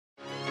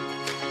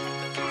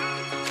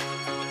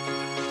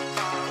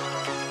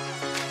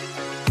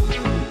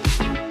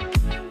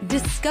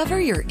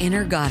Discover your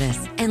inner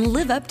goddess and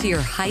live up to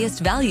your highest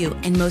value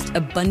and most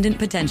abundant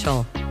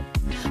potential.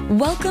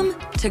 Welcome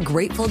to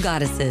Grateful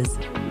Goddesses,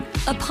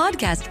 a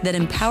podcast that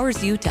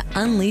empowers you to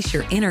unleash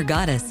your inner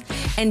goddess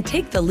and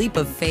take the leap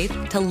of faith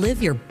to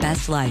live your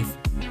best life.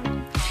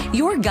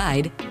 Your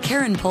guide,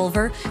 Karen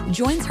Pulver,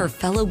 joins her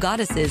fellow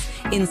goddesses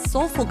in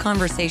soulful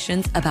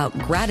conversations about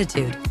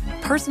gratitude,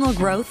 personal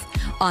growth,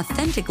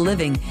 authentic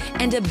living,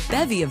 and a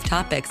bevy of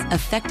topics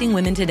affecting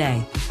women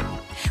today.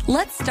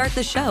 Let's start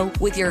the show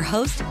with your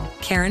host,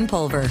 Karen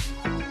Pulver.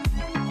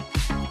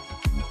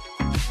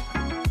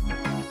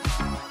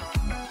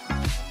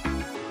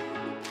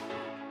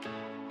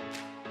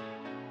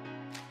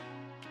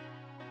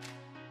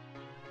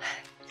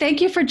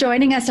 Thank you for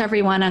joining us,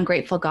 everyone, on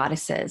Grateful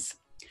Goddesses.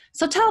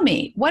 So tell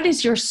me, what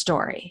is your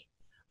story?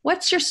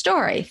 What's your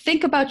story?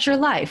 Think about your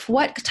life.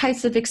 What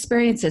types of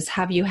experiences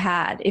have you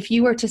had? If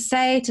you were to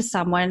say to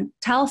someone,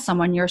 tell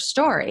someone your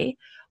story,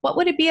 what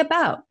would it be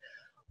about?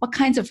 What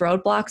kinds of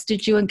roadblocks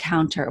did you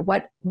encounter?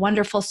 What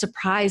wonderful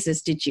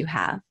surprises did you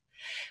have?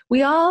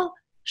 We all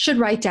should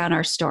write down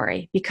our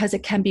story because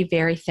it can be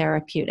very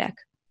therapeutic.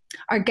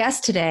 Our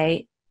guest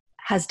today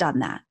has done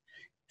that.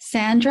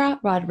 Sandra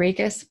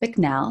Rodriguez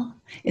Bicknell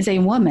is a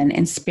woman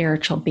and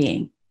spiritual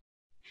being.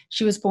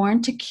 She was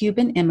born to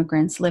Cuban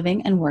immigrants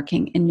living and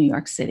working in New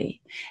York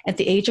City. At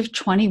the age of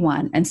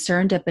 21, a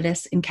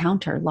serendipitous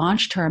encounter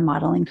launched her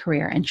modeling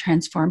career and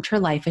transformed her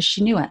life as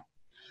she knew it.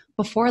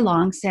 Before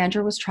long,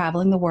 Sandra was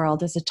traveling the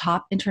world as a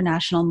top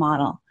international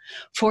model.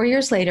 4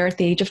 years later, at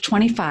the age of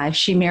 25,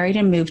 she married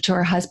and moved to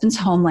her husband's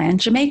homeland,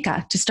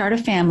 Jamaica, to start a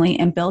family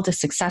and build a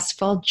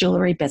successful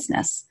jewelry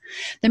business.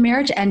 The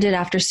marriage ended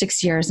after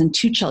 6 years and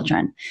 2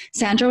 children.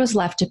 Sandra was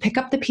left to pick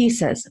up the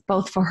pieces,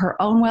 both for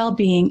her own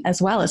well-being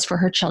as well as for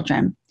her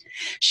children.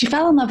 She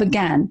fell in love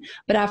again,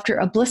 but after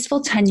a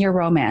blissful 10-year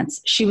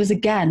romance, she was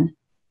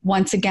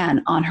once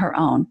again on her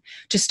own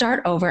to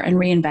start over and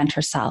reinvent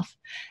herself.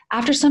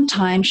 After some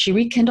time, she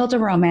rekindled a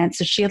romance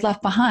that she had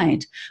left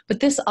behind, but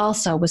this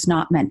also was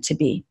not meant to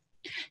be.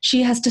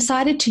 She has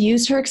decided to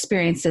use her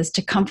experiences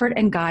to comfort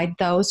and guide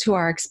those who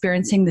are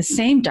experiencing the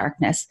same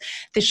darkness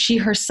that she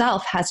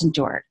herself has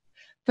endured,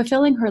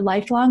 fulfilling her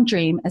lifelong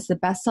dream as the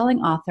best-selling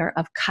author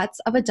of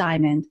Cuts of a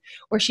Diamond,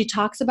 where she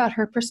talks about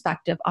her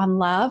perspective on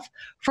love,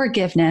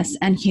 forgiveness,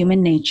 and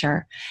human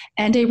nature,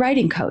 and a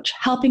writing coach,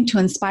 helping to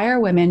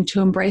inspire women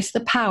to embrace the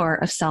power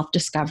of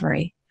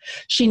self-discovery.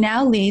 She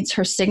now leads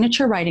her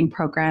signature writing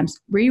programs,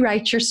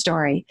 Rewrite Your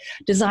Story,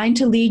 designed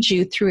to lead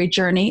you through a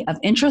journey of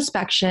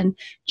introspection,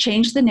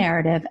 change the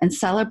narrative, and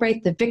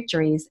celebrate the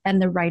victories and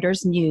the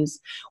writer's muse,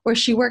 where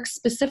she works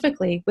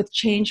specifically with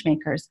change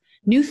makers,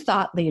 new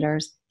thought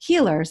leaders,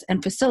 healers,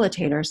 and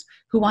facilitators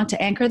who want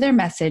to anchor their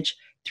message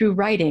through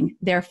writing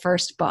their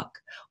first book.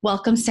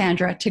 Welcome,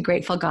 Sandra, to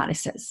Grateful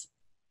Goddesses.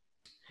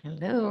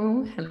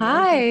 Hello.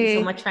 Hi. Thank you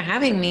so much for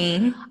having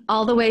me.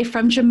 All the way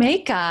from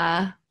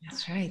Jamaica.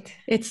 That's right.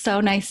 It's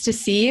so nice to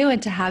see you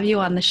and to have you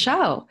on the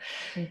show.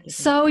 Thank you.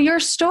 So your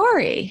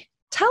story,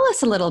 tell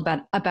us a little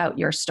bit about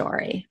your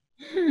story.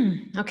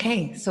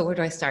 Okay, so where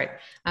do I start?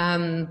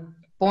 Born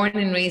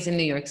and raised in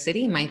New York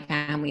City. My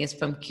family is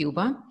from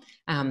Cuba.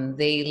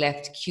 They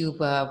left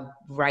Cuba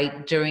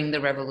right during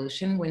the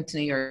revolution, went to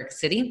New York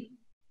City.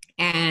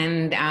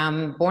 And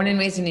born and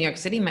raised in New York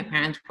City, my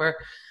parents were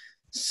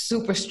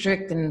super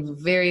strict and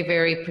very,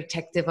 very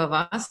protective of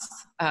us,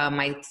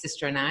 my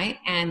sister and I.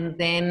 And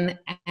then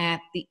at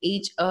the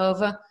age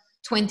of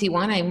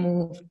 21, I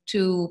moved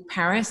to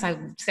Paris.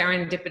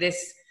 Serendipitous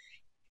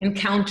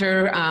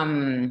encounter.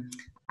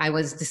 I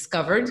was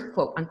discovered,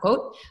 quote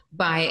unquote,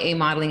 by a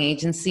modeling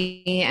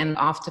agency, and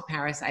off to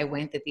Paris I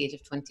went at the age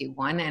of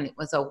 21, and it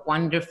was a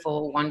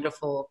wonderful,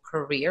 wonderful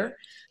career.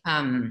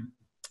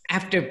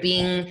 After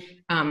being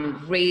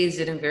raised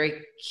in a very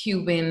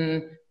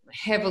Cuban,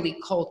 heavily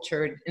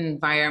cultured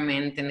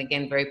environment, and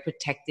again, very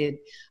protected,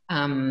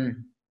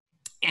 and,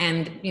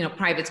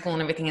 private school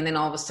and everything. And then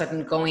all of a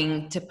sudden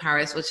going to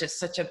Paris was just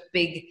such a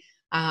big,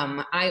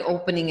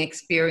 eye-opening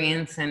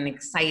experience and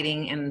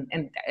exciting.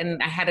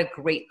 And I had a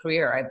great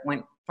career. I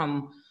went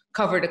from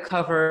cover to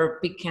cover,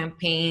 big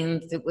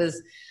campaigns.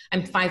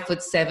 I'm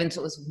 5'7", so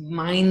it was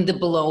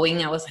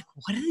mind-blowing. I was like,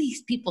 what are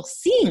these people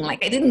seeing?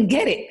 Like, I didn't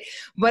get it,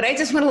 but I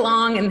just went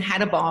along and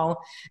had a ball.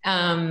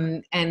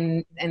 And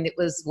it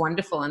was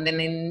wonderful. And then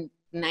in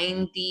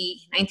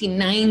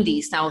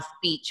 1990, South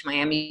Beach,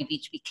 Miami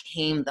Beach,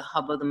 became the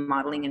hub of the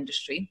modeling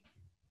industry.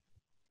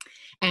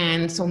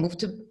 And so I moved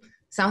to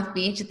South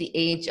Beach at the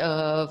age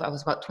of, I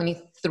was about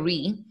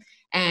 23.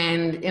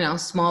 And,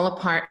 small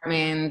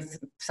apartments.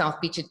 South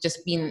Beach had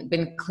just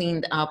been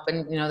cleaned up,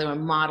 and, there were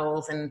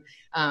models and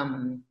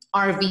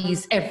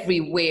RVs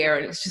everywhere.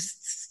 It was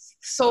just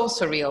so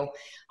surreal.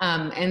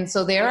 And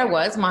so there I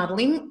was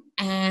modeling,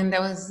 and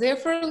I was there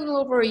for a little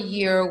over a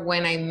year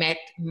when I met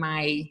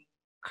my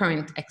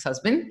current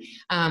ex-husband.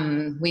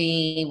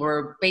 We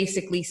were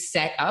basically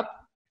set up,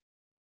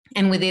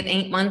 and within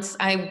 8 months,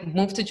 I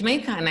moved to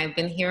Jamaica, and I've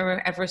been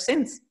here ever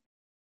since.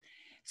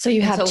 So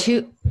you have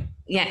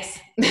Yes.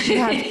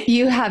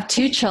 You have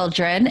two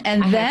children,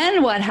 and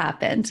then what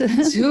happened?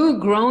 Two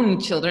grown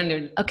children.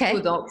 They're okay. two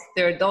adults.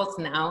 They're adults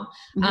now.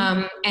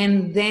 Mm-hmm.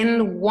 And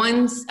then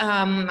once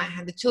I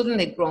had the children,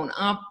 they'd grown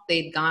up.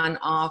 They'd gone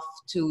off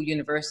to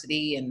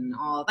university and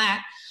all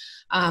that.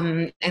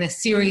 And a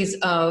series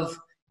of,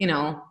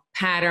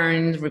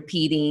 patterns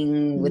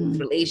repeating with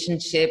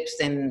relationships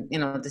and,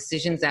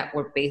 decisions that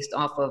were based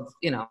off of,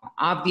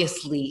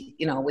 obviously,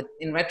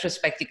 in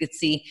retrospect, you could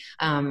see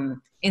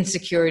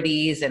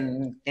insecurities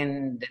and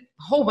a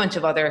whole bunch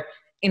of other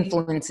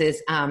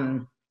influences.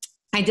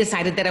 I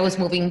decided that I was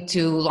moving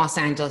to Los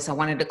Angeles. I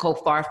wanted to go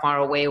far, far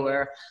away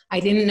where I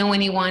didn't know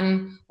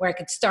anyone, where I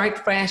could start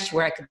fresh,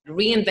 where I could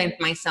reinvent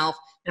myself.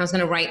 And I was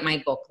going to write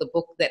my book, the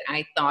book that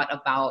I thought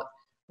about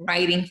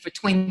writing for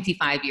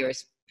 25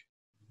 years.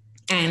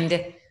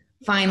 And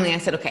finally I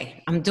said,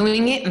 okay, I'm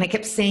doing it. And I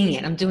kept saying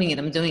it. I'm doing it.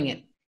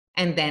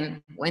 And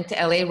then went to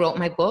LA, wrote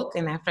my book.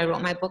 And after I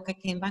wrote my book, I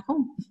came back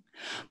home.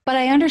 But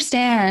I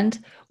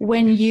understand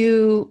when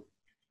you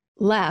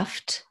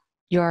left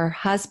your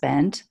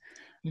husband,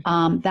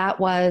 that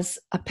was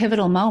a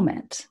pivotal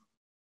moment.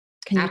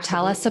 Can you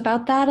tell us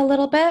about that a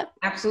little bit?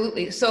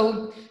 Absolutely.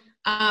 So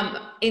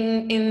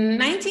in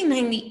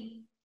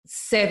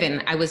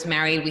 1997, I was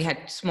married. We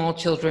had small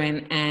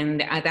children.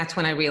 And that's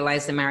when I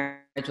realized the marriage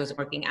wasn't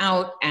working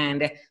out.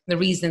 And the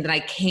reason that I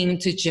came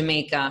to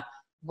Jamaica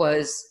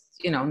was,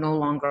 no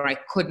longer, I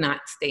could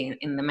not stay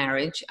in the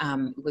marriage.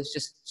 It was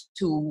just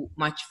too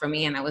much for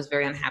me and I was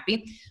very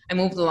unhappy. I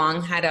moved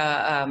along, had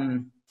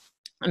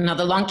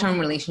another long-term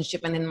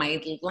relationship. And in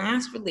my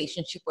last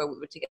relationship where we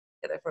were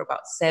together for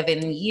about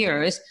 7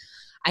 years,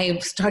 I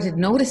started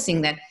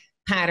noticing that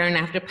pattern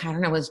after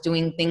pattern. I was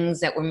doing things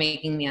that were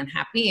making me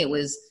unhappy. It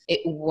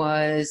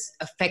was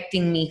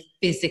affecting me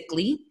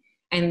physically.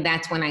 And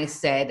that's when I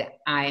said,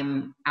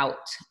 I'm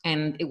out.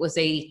 And it was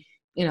a,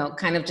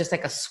 kind of just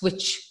like a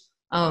switch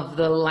of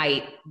the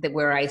light that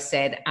where I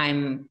said,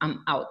 I'm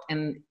out.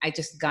 And I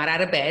just got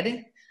out of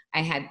bed.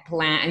 I had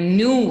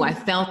planned, I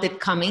felt it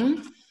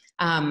coming.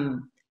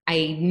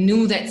 I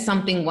knew that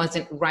something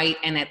wasn't right.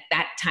 And at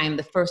that time,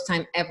 the first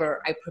time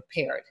ever, I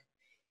prepared.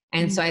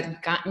 And so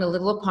I'd gotten a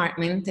little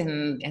apartment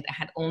and I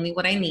had only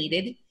what I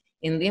needed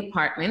in the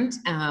apartment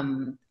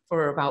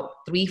for about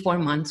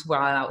 3-4 months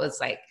while I was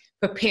like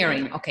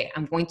preparing. Okay,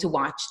 I'm going to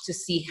watch to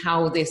see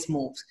how this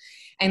moves.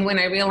 And when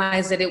I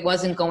realized that it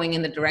wasn't going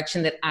in the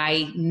direction that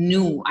I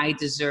knew I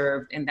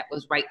deserved and that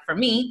was right for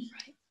me,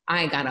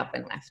 I got up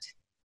and left.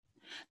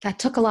 That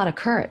took a lot of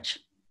courage.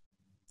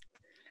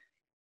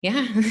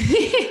 Yeah.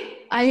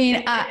 I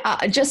mean,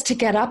 just to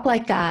get up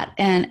like that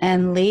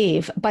and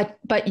leave,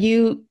 but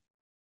you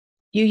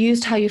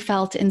used how you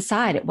felt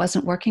inside. It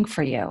wasn't working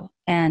for you.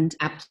 And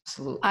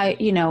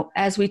absolutely,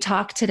 as we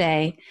talk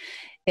today,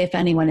 if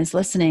anyone is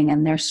listening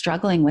and they're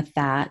struggling with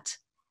that,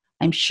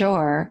 I'm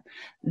sure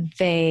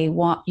they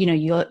want,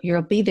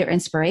 you'll be their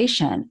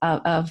inspiration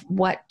of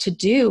what to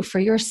do for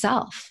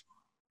yourself.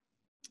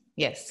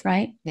 Yes.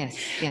 Right? Yes.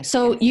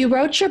 So you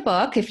wrote your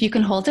book, if you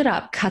can hold it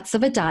up, Cuts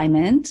of a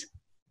Diamond.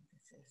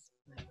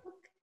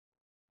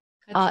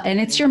 And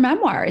it's your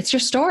memoir. It's your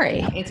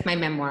story. It's my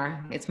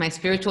memoir. It's my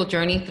spiritual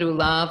journey through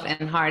love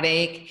and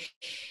heartache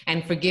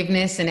and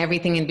forgiveness and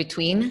everything in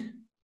between.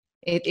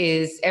 It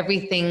is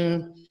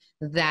everything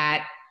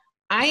that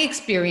I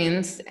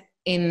experienced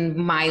in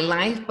my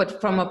life,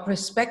 but from a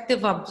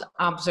perspective of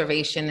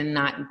observation and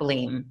not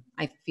blame.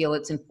 I feel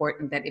it's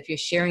important that if you're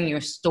sharing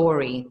your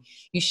story,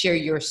 you share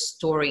your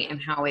story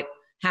and how it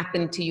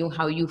happened to you,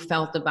 how you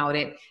felt about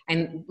it,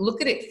 and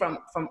look at it from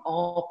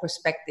all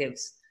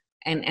perspectives.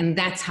 And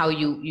that's how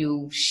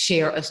you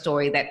share a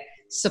story that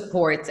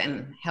supports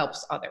and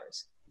helps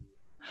others.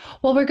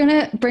 Well, we're going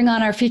to bring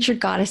on our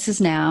featured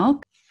goddesses now.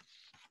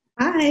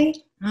 Hi.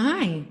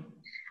 Hi.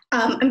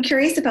 I'm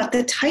curious about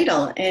the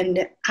title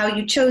and how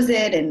you chose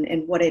it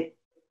and what it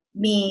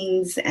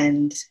means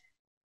and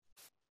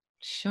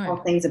all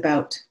things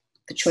about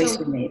the choice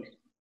you made.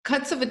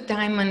 Cuts of a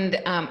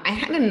Diamond. I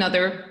had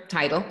another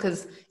title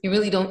because you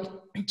really don't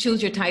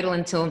choose your title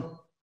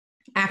until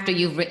after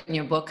you've written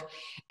your book.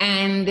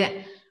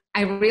 And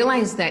I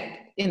realized that,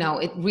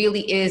 it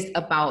really is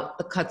about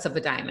the cuts of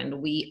a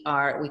diamond. We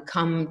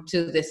come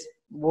to this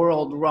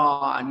world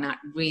raw, not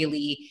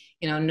really,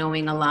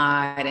 knowing a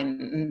lot,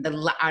 and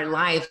our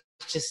life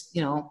just,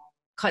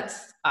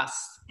 cuts us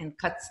and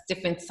cuts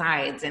different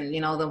sides. And,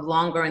 the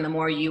longer and the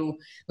more you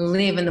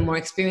live and the more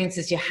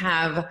experiences you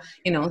have,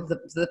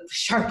 the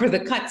sharper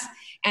the cuts.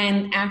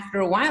 And after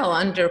a while,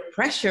 under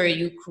pressure,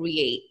 you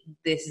create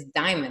this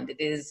diamond.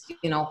 It is,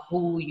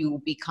 who you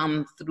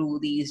become through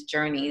these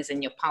journeys,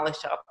 and you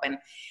polish up. And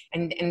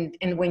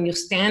when you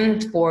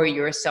stand for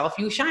yourself,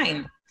 you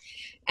shine.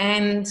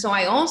 And so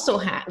I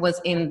also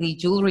was in the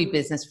jewelry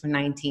business for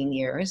 19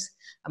 years.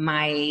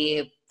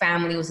 My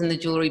family was in the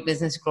jewelry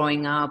business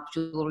growing up.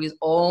 Jewelry is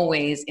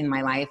always in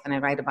my life, and I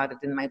write about it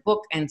in my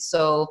book. And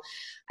so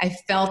I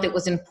felt it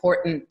was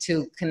important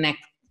to connect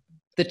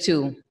the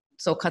two.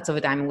 So Cuts of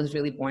a Diamond was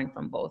really born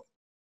from both.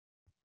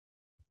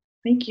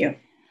 Thank you.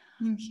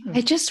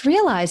 I just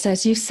realized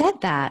as you said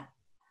that,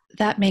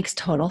 that makes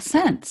total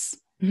sense.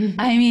 Mhm.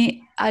 I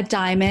mean, a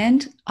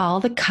diamond, all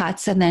the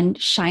cuts, and then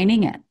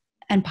shining it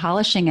and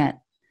polishing it.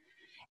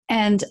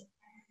 And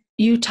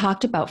you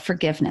talked about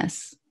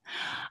forgiveness.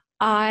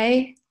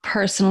 I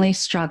personally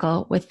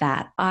struggle with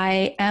that.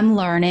 I am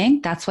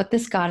learning. That's what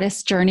this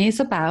goddess journey is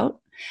about.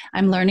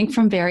 I'm learning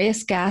from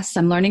various guests.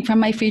 I'm learning from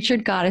my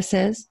featured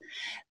goddesses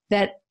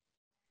that,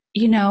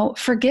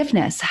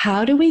 forgiveness.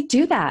 How do we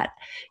do that?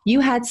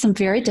 You had some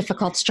very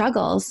difficult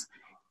struggles,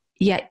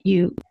 yet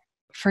you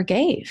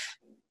forgave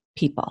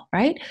people,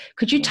 right?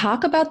 Could you Yeah.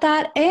 talk about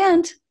that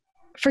and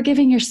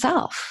forgiving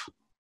yourself?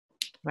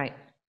 Right.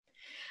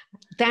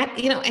 That,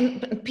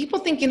 and people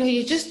think,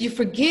 you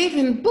forgive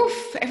and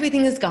poof,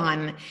 everything is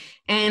gone.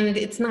 And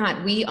it's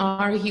not. We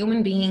are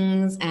human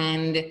beings,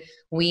 and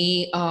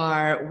we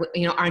are,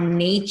 our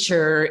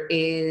nature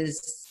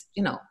is,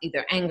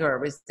 either anger or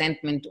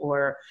resentment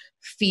or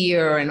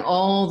fear and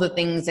all the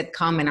things that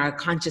come in our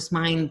conscious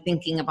mind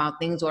thinking about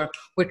things, or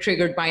we're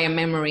triggered by a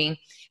memory.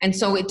 And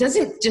so it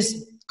doesn't just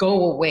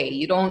go away.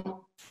 You don't,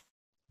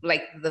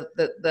 like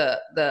the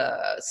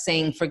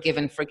saying forgive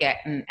and forget,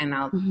 and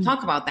I'll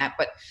talk about that,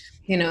 but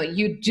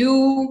you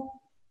do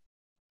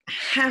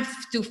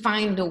have to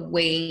find a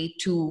way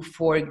to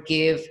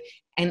forgive,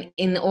 and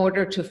in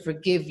order to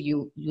forgive,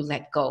 you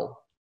let go.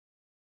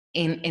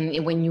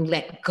 And when you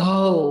let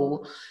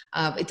go,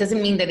 it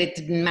doesn't mean that it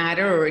didn't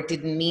matter or it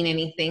didn't mean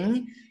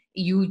anything.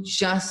 You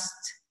just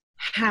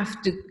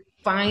have to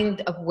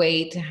find a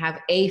way to have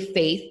a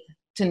faith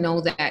to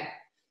know that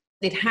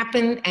it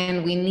happened,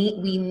 and we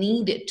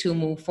need it to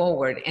move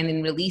forward. And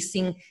in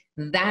releasing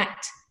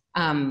that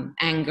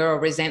anger or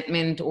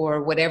resentment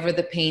or whatever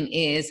the pain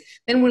is,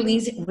 then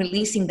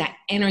releasing that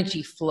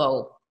energy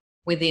flow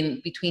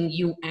between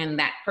you and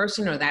that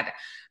person or that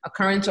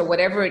occurrence or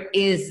whatever it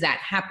is that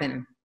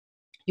happened.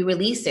 You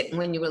release it. And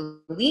when you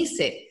release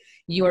it,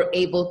 you're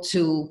able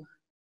to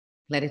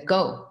let it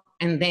go.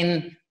 And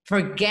then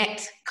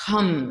forget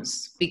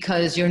comes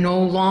because you're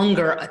no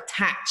longer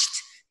attached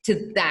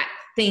to that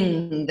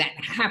thing that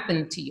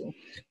happened to you.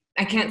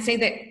 I can't say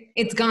that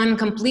it's gone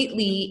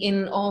completely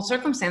in all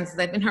circumstances.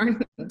 I've been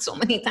hurt so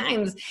many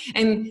times,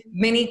 and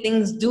many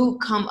things do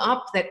come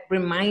up that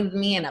remind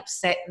me and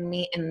upset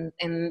me, and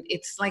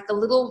it's like a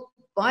little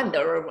bud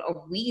or a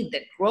weed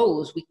that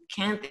grows. We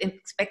can't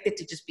expect it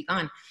to just be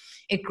gone.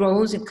 It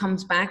grows, it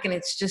comes back, and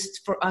it's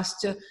just for us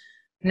to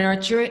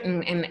nurture it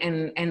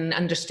and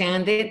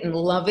understand it and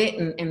love it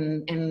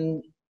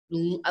and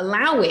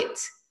allow it,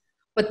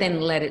 but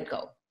then let it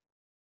go.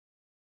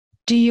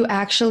 Do you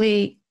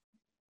actually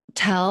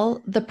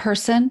tell the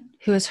person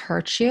who has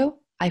hurt you,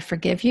 I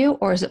forgive you?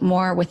 Or is it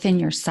more within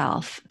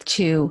yourself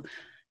to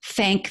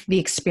thank the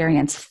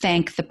experience,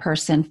 thank the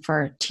person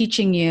for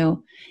teaching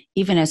you,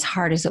 even as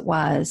hard as it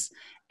was,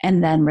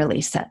 and then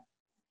release it?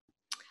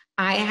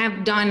 I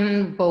have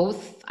done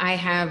both. I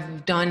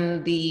have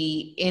done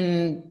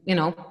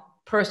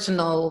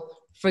personal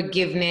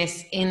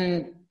forgiveness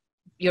in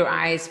your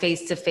eyes,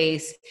 face to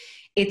face.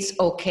 It's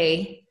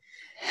okay.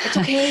 It's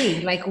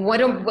okay. Like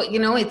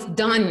it's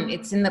done.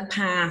 It's in the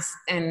past,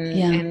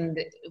 and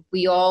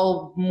we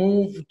all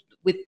move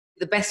with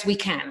the best we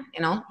can.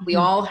 We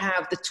all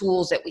have the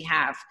tools that we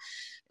have.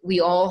 We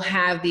all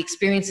have the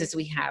experiences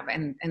we have,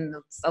 and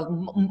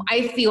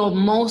I feel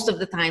most of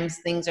the times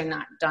things are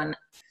not done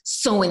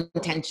so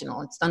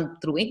intentional. It's done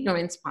through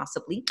ignorance,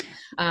 possibly,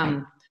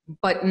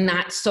 but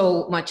not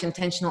so much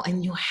intentional.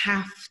 And you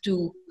have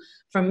to,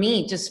 for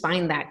me, just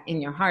find that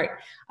in your heart.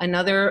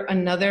 Another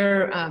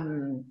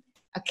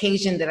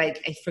occasion that I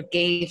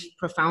forgave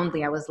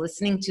profoundly. I was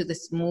listening to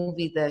this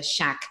movie, The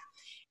Shack,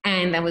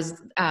 and I was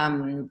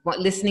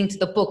listening to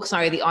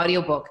the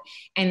audiobook.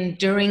 And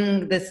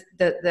during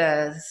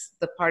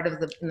the part of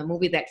in the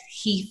movie that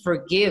he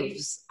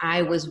forgives,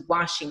 I was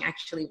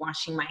actually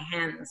washing my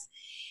hands.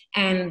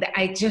 And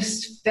I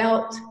just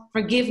felt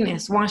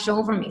forgiveness wash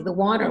over me, the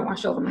water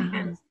wash over my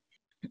hands.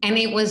 And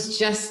it was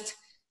just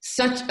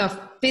such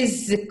a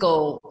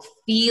physical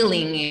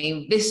feeling,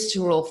 a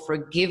visceral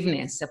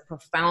forgiveness, a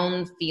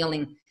profound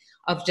feeling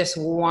of just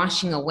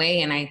washing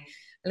away. And I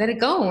let it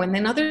go. And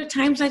then other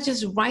times I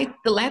just write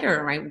the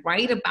letter. I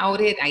write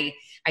about it.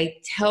 I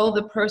tell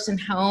the person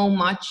how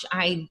much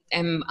I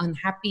am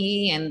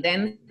unhappy, and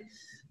then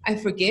I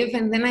forgive,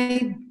 and then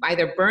I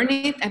either burn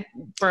it and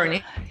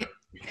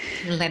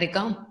let it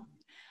go.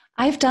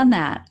 I've done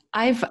that.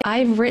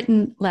 I've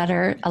written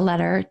a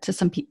letter to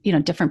some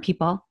different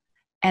people,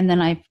 and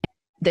then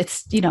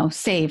it's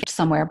saved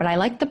somewhere. But I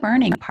like the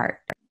burning part.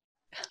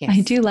 Yes.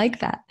 I do like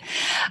that.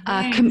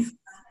 Yes.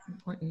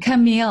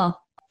 Camille.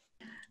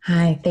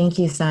 Hi, thank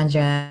you,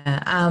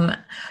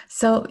 Sandra.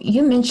 So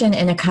you mentioned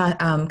in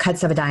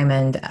Cuts of a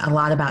Diamond a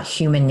lot about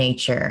human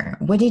nature.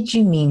 What did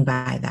you mean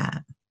by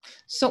that?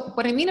 So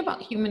what I mean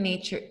about human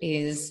nature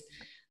is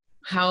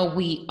how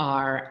we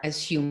are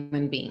as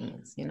human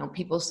beings.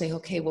 People say,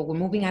 okay, well, we're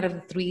moving out of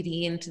the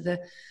 3D into the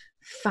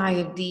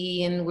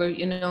 5D, and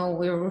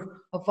we're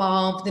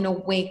evolved and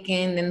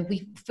awakened, and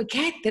we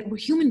forget that we're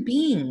human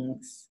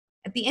beings.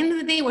 At the end of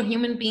the day, we're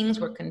human beings,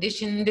 we're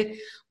conditioned,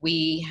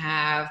 we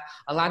have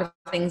a lot of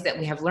things that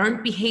we have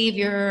learned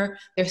behavior.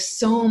 There's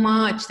so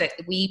much that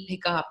we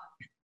pick up,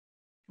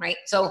 right?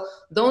 So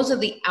those are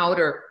the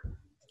outer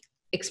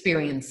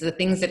experience, the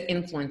things that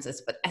influence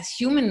us. But as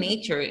human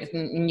nature,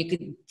 and you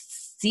could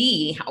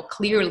see how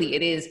clearly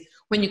it is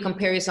when you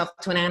compare yourself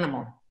to an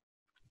animal,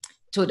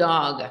 to a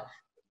dog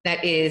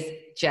that is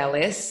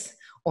jealous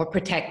or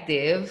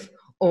protective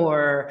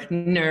or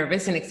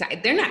nervous and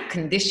excited. They're not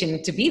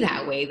conditioned to be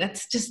that way.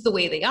 That's just the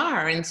way they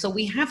are. And so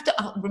we have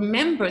to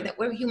remember that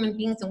we're human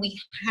beings and we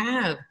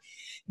have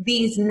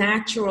these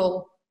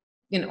natural,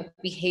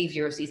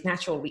 behaviors, these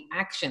natural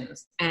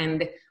reactions,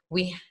 and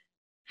we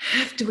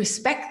have to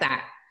respect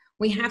that.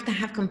 We have to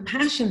have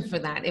compassion for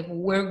that. If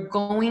we're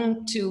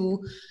going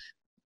to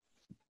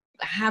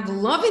have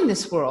love in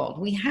this world,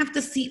 we have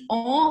to see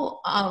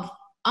all of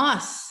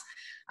us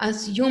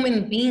as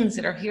human beings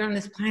that are here on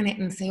this planet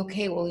and say,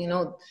 okay,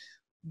 well,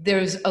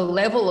 there's a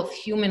level of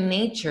human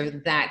nature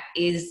that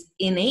is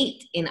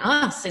innate in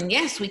us. And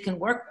yes, we can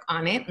work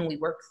on it and we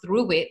work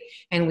through it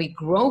and we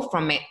grow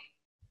from it,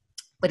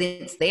 but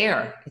it's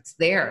there. It's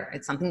there.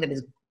 It's something that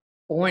is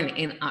born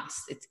in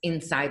us. It's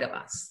inside of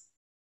us.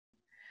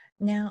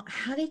 Now,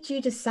 how did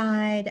you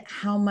decide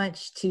how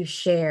much to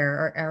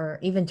share or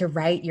even to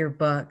write your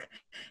book?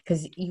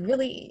 Because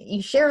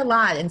you share a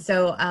lot. And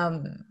so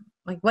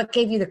what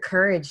gave you the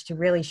courage to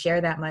really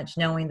share that much,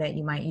 knowing that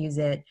you might use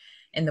it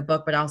in the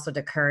book, but also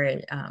to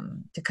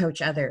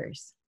coach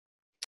others?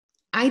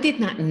 I did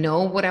not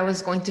know what I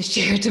was going to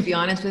share, to be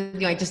honest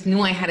with you. I just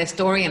knew I had a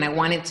story and I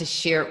wanted to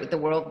share it with the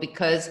world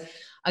because,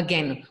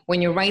 again, when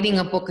you're writing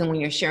a book and when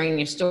you're sharing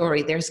your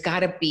story, there's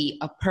got to be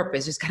a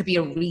purpose. There's got to be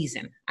a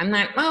reason. I'm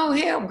not,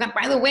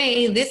 by the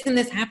way, this and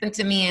this happened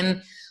to me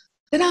and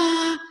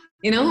ta-da,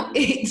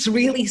 it's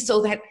really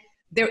so that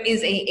there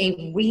is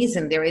a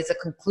reason, there is a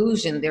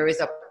conclusion, there is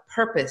a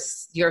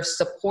purpose. You're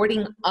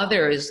supporting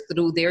others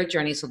through their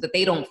journey so that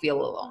they don't feel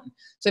alone.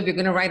 So if you're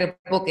going to write a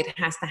book, it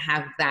has to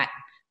have that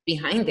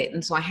behind it.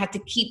 And so I had to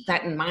keep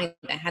that in mind.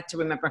 I had to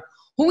remember,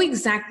 who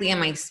exactly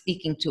am I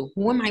speaking to?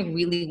 Who am I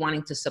really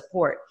wanting to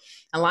support?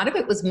 A lot of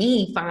it was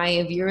me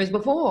 5 years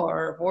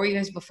before, 4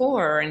 years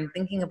before, and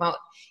thinking about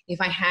if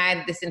I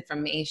had this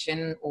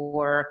information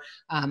or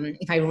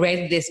if I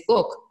read this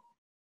book,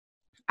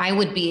 I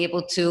would be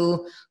able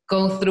to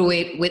go through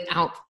it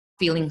without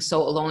feeling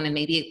so alone and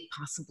maybe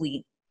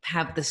possibly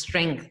have the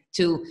strength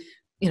to,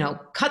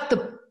 cut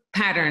the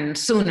pattern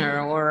sooner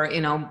or,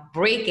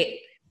 break it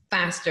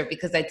faster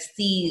because I'd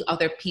see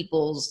other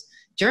people's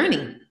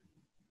journey.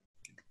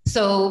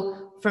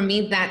 So for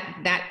me,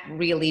 that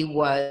really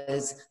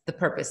was the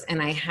purpose. And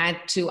I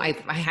had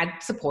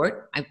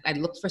support. I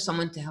looked for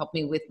someone to help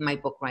me with my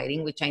book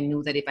writing, which I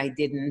knew that if I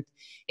didn't,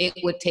 it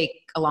would take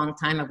a long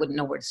time. I wouldn't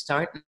know where to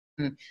start.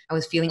 I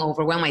was feeling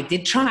overwhelmed. I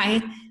did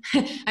try.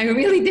 I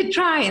really did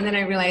try. And then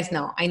I realized,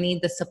 no, I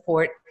need the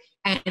support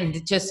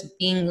and just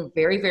being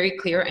very, very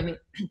clear. I mean,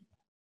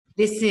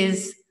 this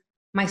is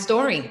my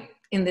story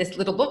in this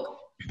little book.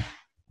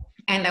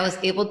 And I was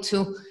able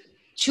to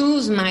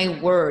choose my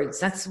words.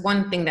 That's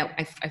one thing that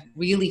I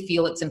really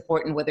feel it's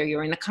important, whether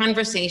you're in a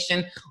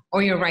conversation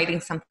or you're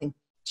writing something.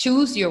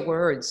 Choose your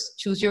words.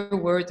 Choose your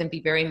words and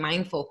be very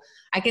mindful.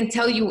 I can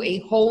tell you a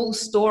whole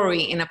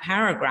story in a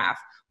paragraph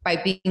by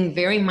being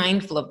very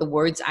mindful of the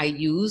words I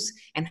use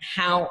and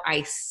how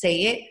I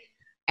say it.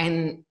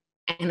 And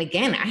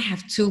again, I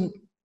have 2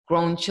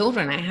 grown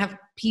children. I have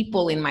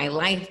people in my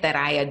life that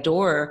I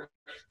adore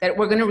that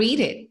were going to read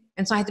it.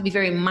 And so I have to be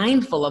very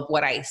mindful of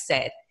what I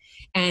said.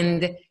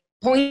 And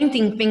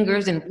pointing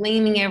fingers and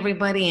blaming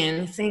everybody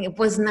and saying it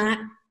was not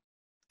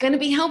going to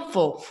be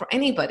helpful for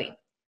anybody.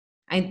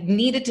 I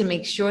needed to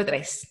make sure that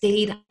I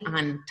stayed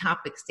on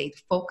topic, stayed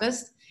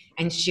focused,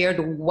 and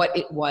shared what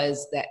it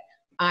was that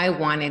I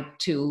wanted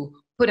to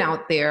put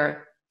out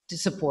there to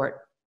support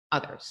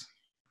others.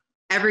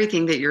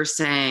 Everything that you're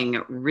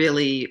saying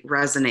really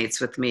resonates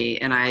with me.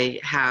 And I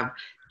have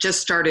just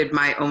started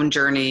my own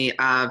journey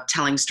of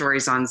telling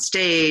stories on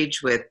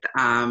stage with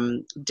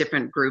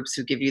different groups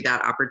who give you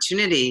that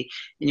opportunity.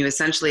 And you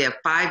essentially have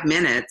 5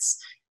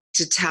 minutes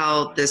to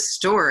tell this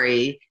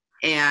story.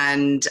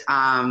 And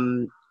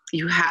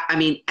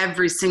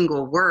every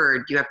single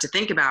word you have to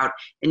think about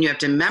and you have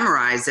to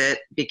memorize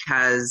it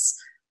because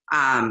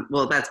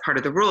that's part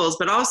of the rules,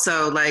 but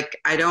also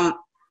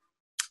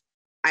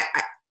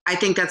I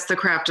think that's the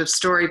craft of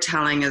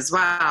storytelling as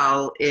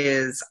well,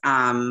 is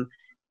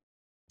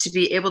to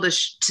be able to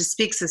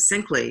speak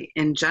succinctly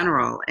in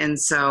general. And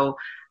so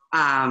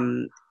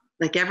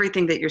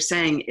everything that you're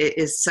saying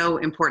is so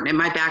important. And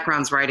my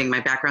background's writing,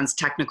 my background's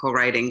technical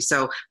writing.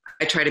 So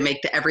I try to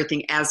make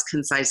everything as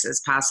concise as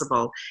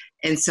possible.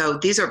 And so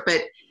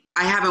but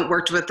I haven't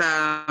worked with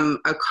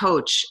a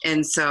coach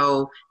and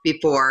so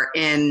before,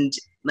 and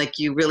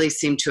you really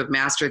seem to have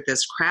mastered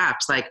this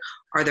craft.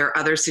 Are there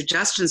other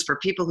suggestions for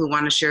people who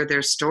want to share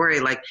their story?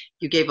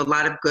 You gave a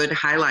lot of good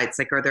highlights.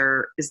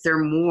 Is there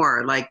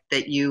more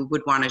that you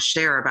would want to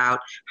share about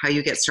how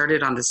you get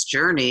started on this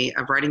journey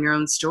of writing your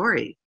own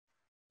story?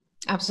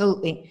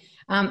 Absolutely.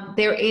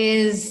 There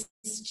is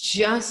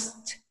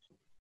just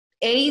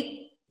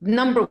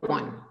number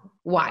one,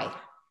 why?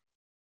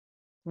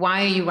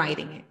 Why are you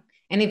writing it?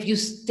 And if you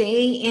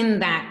stay in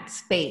that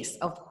space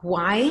of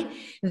why,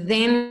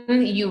 then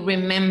you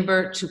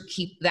remember to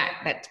keep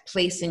that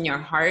place in your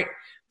heart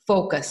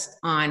focused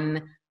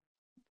on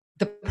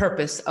the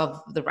purpose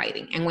of the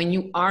writing. And when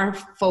you are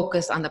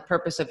focused on the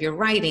purpose of your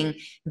writing,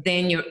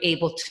 then you're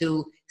able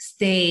to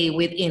stay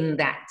within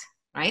that,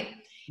 right?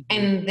 Mm-hmm.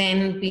 And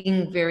then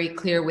being very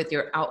clear with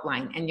your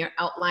outline. And your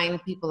outline,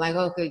 people like,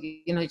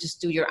 okay,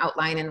 just do your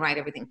outline and write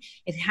everything.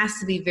 It has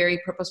to be very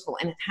purposeful,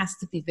 and it has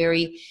to be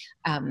very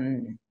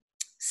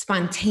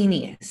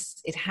spontaneous.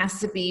 It has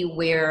to be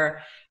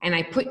where, and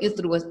I put you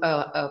through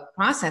a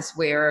process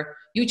where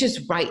you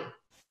just write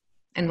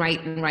and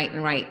write and write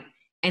and write.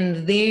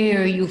 And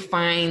there you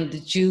find the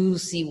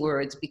juicy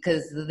words,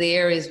 because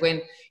there is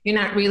when you're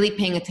not really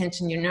paying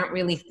attention, you're not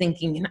really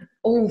thinking, you're not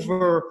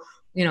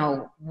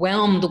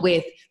overwhelmed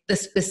with the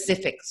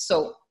specifics.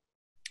 So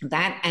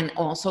that, and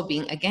also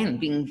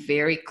being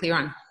very clear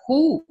on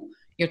who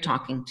you're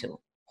talking to,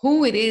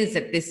 who it is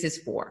that this is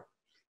for.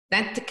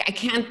 That I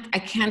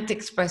can't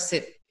express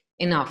it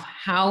enough.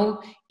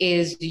 How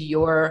is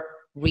your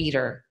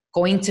reader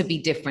going to be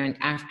different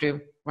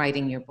after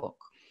writing your book?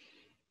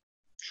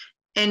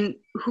 And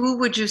who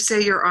would you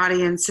say your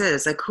audience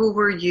is? Like, who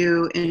were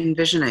you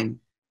envisioning?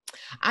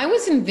 I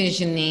was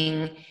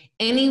envisioning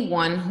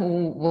anyone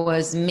who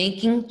was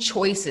making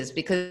choices,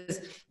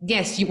 because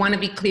yes, you want to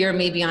be clear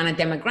maybe on a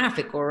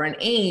demographic or an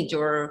age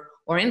or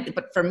anything,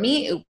 but for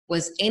me, it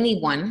was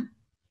anyone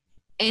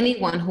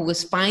who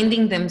was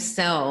finding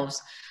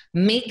themselves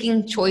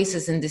making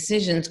choices and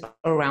decisions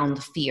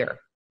around fear.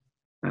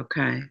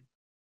 Okay.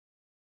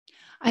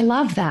 I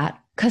love that,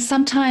 because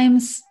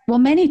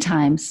many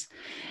times,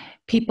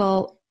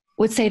 people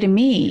would say to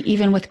me,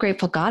 even with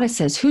Grateful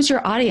Goddesses, who's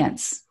your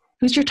audience?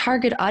 Who's your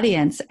target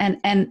audience? And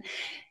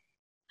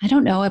I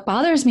don't know, it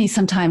bothers me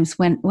sometimes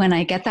when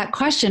I get that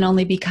question,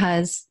 only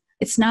because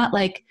it's not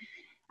like,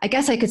 I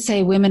guess I could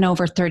say women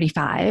over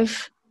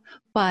 35,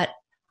 but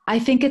I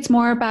think it's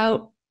more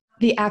about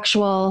the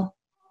actual,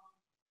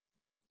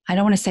 I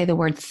don't want to say the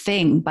word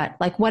thing, but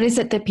like, what is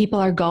it that people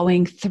are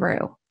going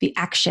through? The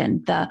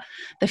action, the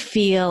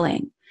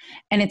feeling.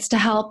 And it's to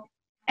help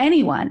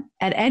anyone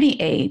at any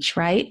age,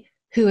 right,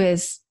 who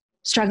is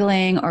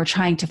struggling or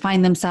trying to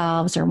find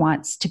themselves or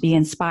wants to be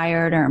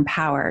inspired or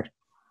empowered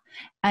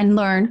and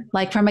learn,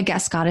 like from a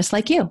guest goddess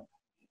like you.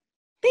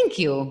 Thank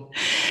you.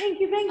 Thank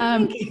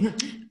you.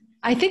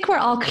 I think we're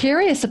all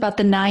curious about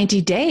the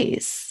 90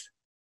 days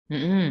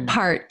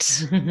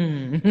part.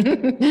 And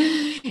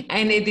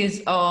it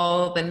is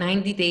all the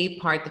 90-day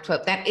part, the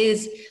 12. That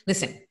is,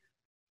 listen,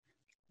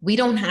 we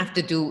don't have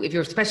to do,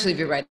 especially if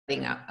you're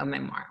writing a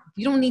memoir,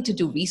 you don't need to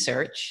do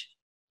research,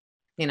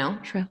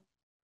 True.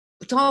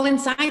 It's all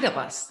inside of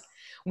us.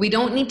 We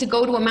don't need to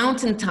go to a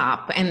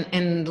mountaintop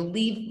and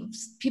leave.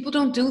 People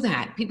don't do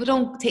that. People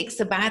don't take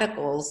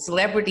sabbaticals.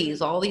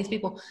 Celebrities, all these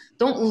people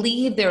don't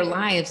leave their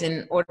lives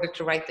in order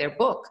to write their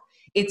book.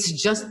 It's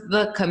just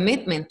the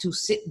commitment to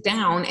sit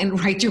down and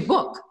write your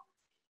book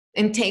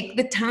and take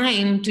the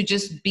time to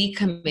just be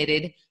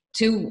committed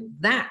to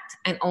that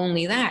and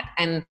only that.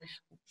 And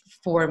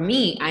for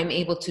me, I'm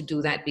able to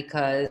do that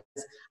because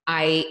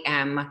I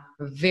am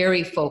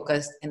very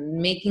focused and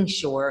making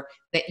sure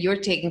that you're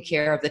taking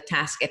care of the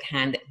task at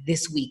hand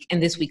this week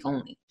and this week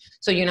only.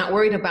 So you're not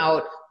worried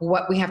about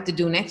what we have to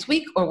do next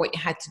week or what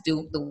you had to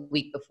do the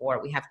week before.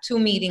 We have 2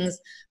 meetings.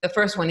 The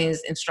first one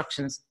is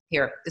instructions.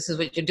 Here, this is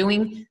what you're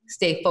doing.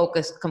 Stay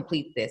focused,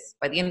 complete this.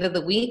 By the end of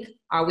the week,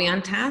 are we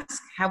on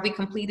task? Have we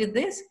completed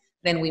this?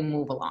 Then we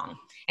move along.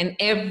 And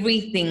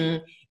everything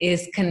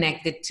is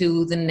connected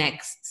to the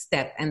next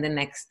step and the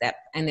next step,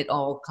 and it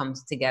all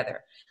comes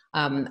together.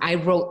 I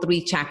wrote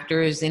 3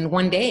 chapters in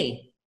 1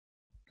 day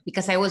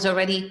because I was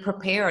already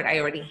prepared.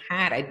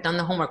 I'd done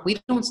the homework. We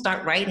don't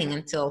start writing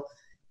until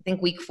I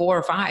think week 4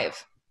 or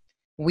 5.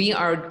 We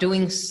are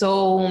doing there's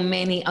so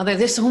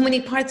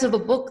many parts of a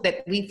book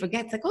that we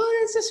forget. It's like, oh,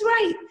 this is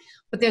right.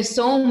 But there's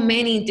so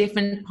many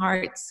different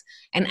parts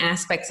and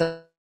aspects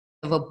of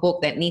a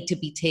book that need to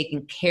be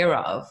taken care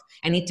of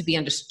and need to be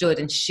understood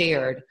and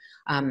shared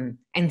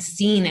and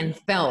seen and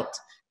felt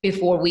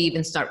before we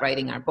even start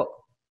writing our book.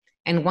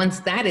 And once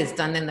that is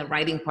done, then the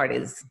writing part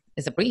is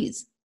a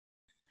breeze.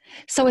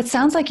 So it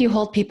sounds like you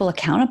hold people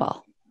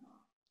accountable.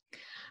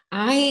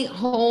 I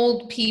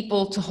hold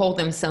people to hold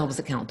themselves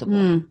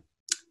accountable.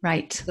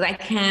 Right. I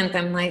can't,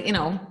 I'm like,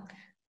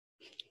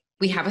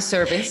 we have a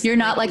service. You're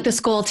not like the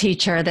school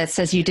teacher that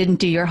says you didn't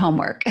do your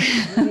homework.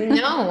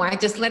 No, I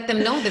just let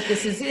them know that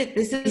this is it.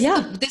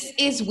 This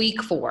is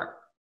week 4.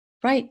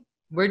 Right.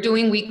 We're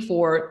doing week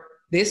 4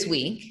 this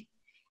week.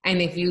 And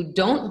if you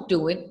don't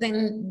do it,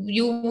 then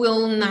you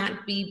will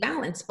not be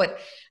balanced. But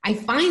I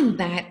find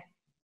that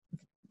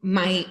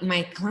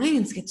my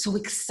clients get so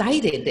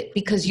excited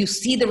because you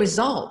see the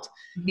result.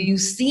 Mm-hmm. You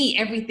see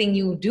everything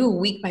you do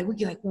week by week.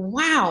 You're like,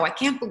 wow, I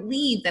can't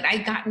believe that I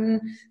gotten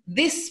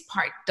this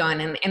part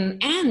done.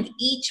 And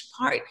each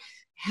part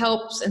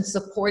helps and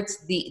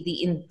supports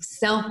the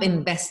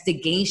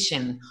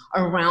self-investigation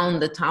around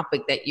the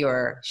topic that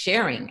you're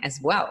sharing as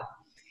well.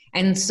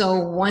 And so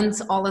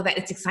once all of that,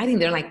 it's exciting.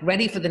 They're like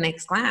ready for the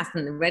next class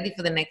and they're ready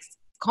for the next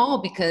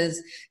call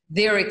because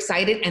they're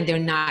excited and they're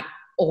not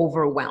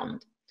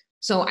overwhelmed.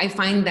 So I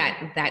find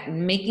that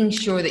making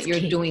sure that you're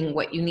doing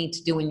what you need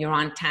to do and you're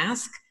on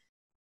task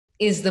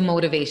is the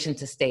motivation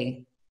to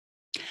stay.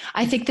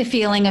 I think the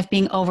feeling of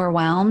being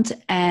overwhelmed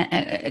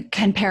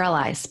can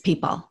paralyze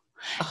people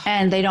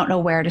and they don't know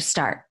where to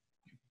start.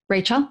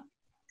 Rachel?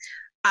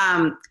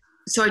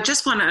 So I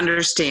just want to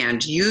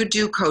understand, you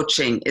do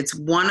coaching. It's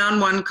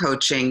one-on-one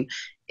coaching.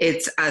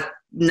 It's a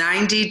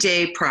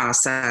 90-day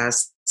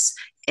process.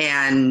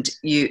 And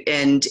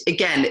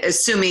again,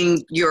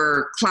 assuming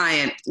your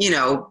client,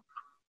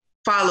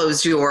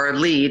 follows your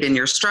lead and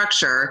your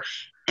structure.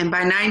 And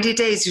by 90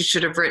 days, you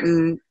should have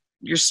written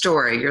your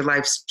story, your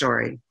life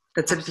story.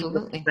 That's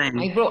absolutely a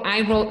beautiful thing.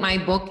 I wrote my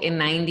book in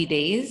 90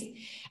 days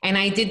and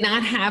I did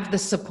not have the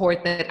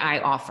support that I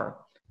offer,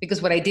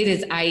 because what I did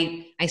is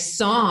I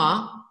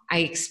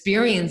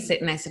experienced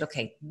it and I said,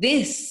 okay,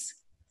 this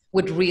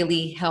would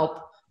really help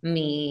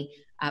me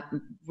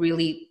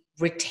really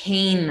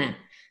retain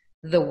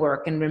the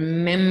work and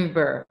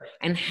remember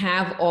and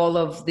have all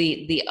of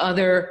the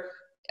other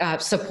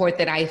support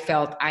that I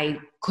felt I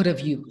could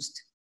have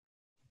used.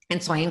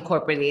 And so I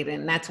incorporated it,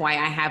 and that's why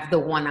I have the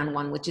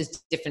one-on-one, which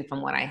is different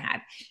from what I had.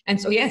 And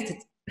so yes,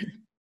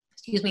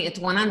 it's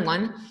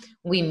one-on-one.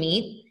 We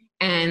meet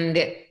and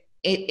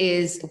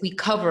we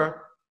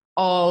cover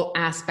all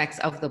aspects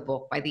of the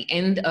book. By the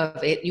end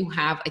of it, you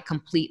have a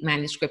complete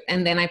manuscript,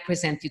 and then I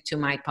present you to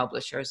my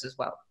publishers as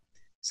well.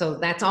 So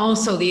that's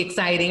also the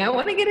exciting. I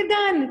want to get it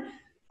done,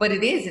 but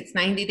it's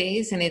 90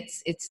 days, and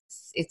it's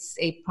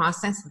a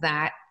process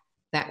that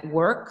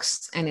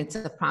works, and it's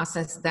a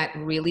process that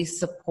really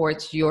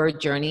supports your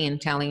journey in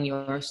telling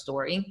your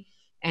story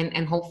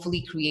and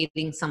hopefully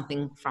creating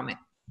something from it.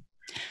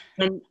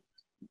 And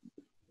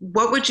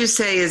what would you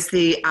say is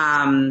the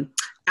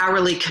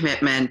hourly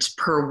commitment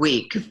per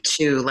week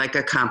to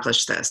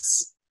accomplish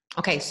this?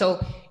 Okay,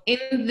 so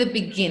in the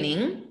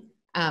beginning,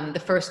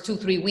 the first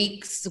 2-3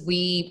 weeks,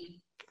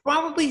 we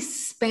probably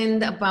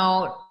spend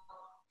about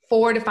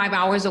 4 to 5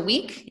 hours a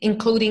week,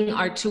 including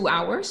our 2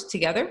 hours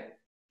together.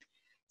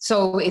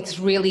 So it's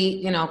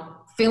really,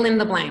 fill in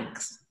the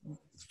blanks,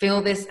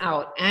 fill this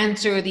out,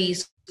 answer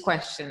these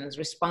questions,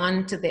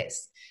 respond to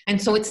this.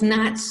 And so it's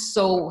not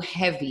so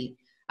heavy.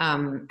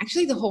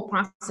 Actually, the whole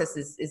process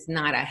is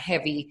not a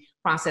heavy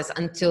process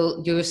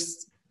until you're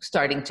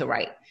starting to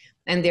write.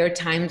 And there are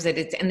times that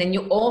and then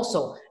you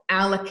also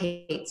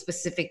allocate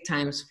specific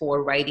times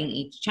for writing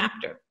each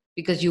chapter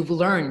because you've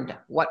learned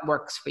what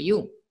works for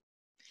you.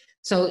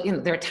 So,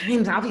 there are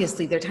times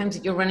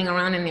that you're running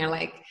around and they're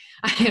like,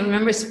 I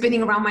remember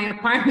spinning around my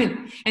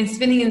apartment and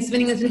spinning and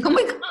spinning and spinning. Oh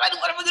my God,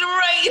 what am I going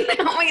to write?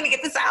 How am I going to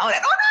get this out? I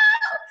don't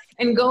know.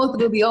 And go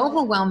through the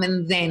overwhelm,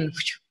 and then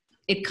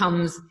it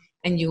comes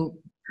and you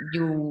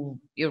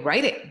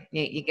write it.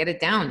 You get it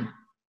down.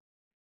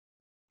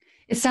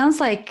 It sounds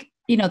like,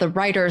 the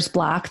writer's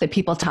block that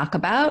people talk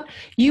about,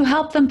 you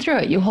help them through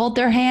it. You hold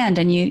their hand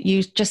and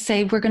you just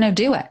say, we're going to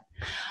do it.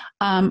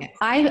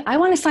 I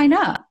want to sign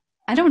up.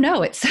 I don't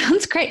know. It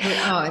sounds great.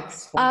 Oh,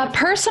 it's a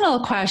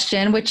personal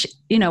question, which,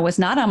 was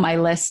not on my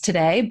list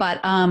today,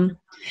 but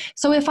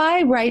so if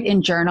I write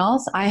in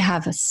journals, I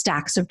have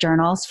stacks of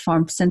journals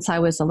from since I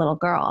was a little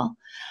girl.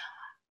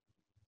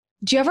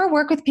 Do you ever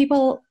work with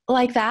people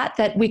like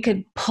that we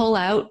could pull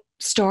out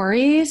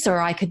stories, or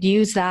I could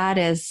use that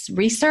as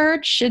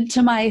research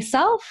into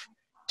myself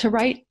to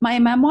write my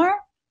memoir?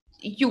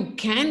 You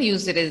can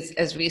use it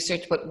as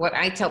research, but what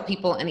I tell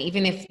people, and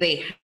even if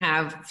they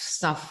have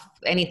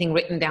anything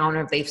written down,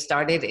 or if they've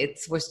started,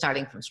 we're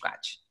starting from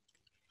scratch.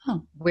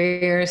 Oh.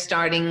 We're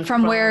starting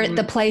from where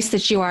the place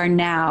that you are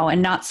now,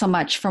 and not so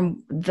much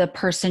from the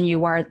person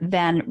you are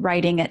then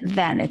writing it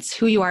then. It's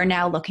who you are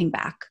now looking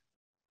back.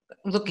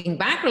 Looking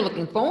back or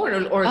looking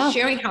forward or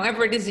sharing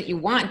however it is that you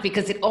want,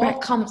 because it all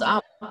comes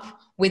up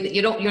with,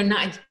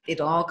 it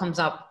all comes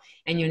up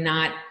and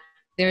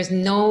there's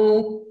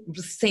no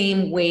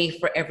same way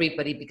for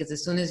everybody, because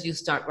as soon as you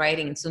start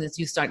writing, as soon as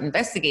you start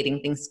investigating,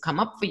 things come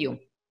up for you.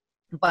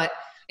 But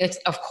it's,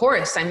 of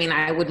course,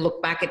 I would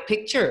look back at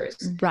pictures.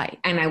 Right.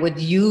 And I would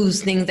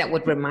use things that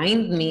would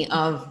remind me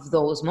of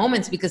those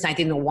moments because I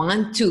didn't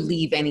want to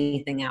leave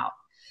anything out.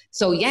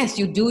 So yes,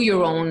 you do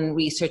your own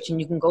research and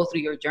you can go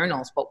through your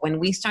journals. But when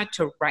we start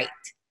to write,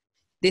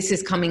 this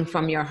is coming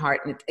from your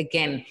heart.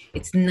 And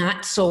it's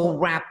not so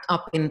wrapped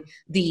up in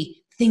the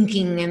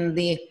thinking and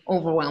the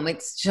overwhelm.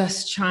 It's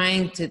just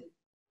trying to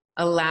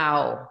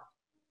allow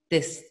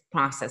this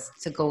process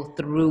to go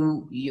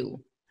through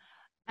you.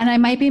 And I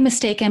might be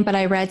mistaken, but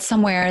I read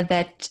somewhere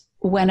that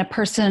when a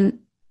person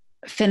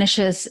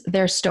finishes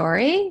their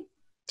story,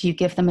 do you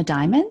give them a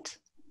diamond?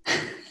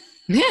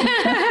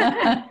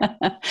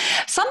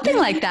 Something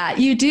like that.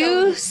 You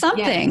do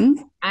something.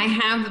 Yes. I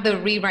have the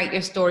Rewrite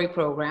Your Story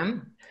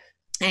program.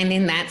 And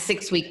in that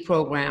 6-week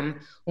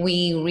program,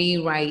 we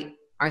rewrite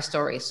our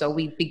story. So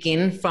we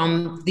begin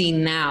from the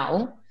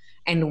now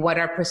and what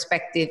our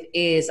perspective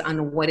is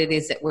on what it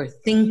is that we're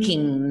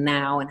thinking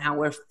now and how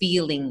we're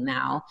feeling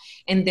now.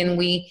 And then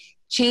we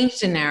change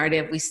the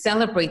narrative. We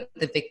celebrate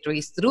the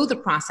victories through the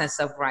process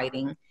of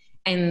writing.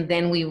 And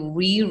then we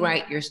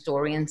rewrite your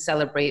story and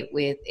celebrate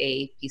with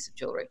a piece of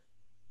jewelry.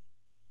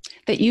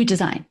 That you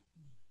design.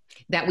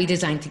 That we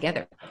design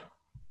together.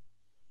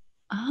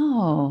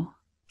 Oh.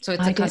 So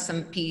it's a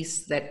custom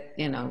piece that,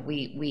 you know,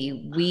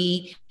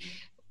 we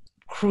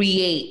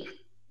create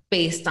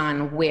based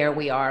on where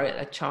we are,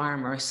 a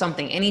charm or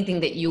something,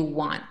 anything that you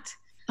want.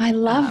 I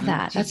love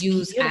that. That's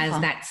used beautiful.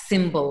 As that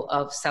symbol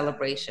of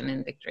celebration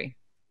and victory.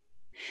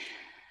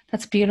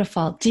 That's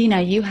beautiful.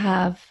 Dina, you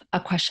have a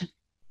question.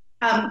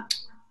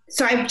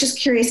 So I'm just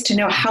curious to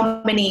know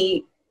how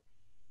many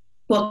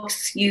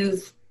books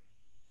you've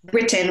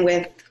written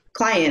with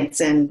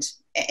clients and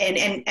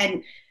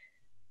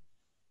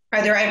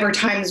are there ever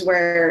times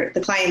where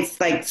the client's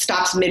like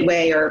stops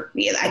midway or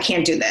I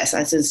can't do this?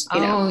 This is,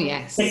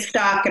 yes. It's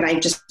stuck and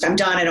I'm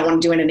done. I don't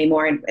want to do it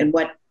anymore. And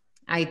what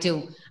I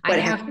do.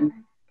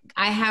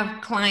 I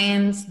have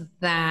clients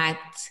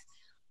that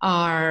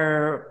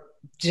are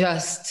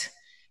just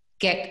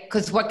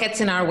because what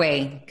gets in our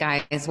way,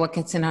 guys, what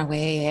gets in our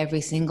way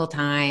every single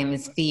time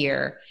is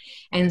fear.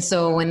 And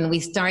so when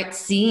we start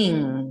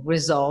seeing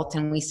result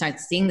and we start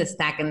seeing the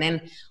stack, and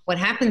then what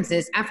happens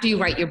is after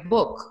you write your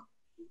book,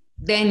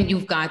 then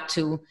you've got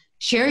to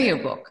share your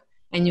book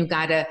and you've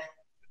got to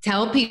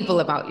tell people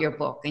about your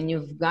book and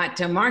you've got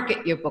to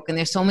market your book. And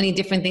there's so many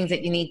different things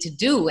that you need to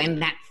do.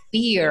 And that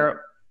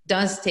fear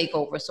does take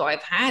over. So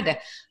I've had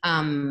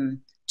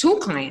 2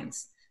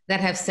 clients that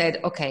have said,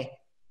 okay,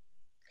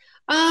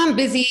 I'm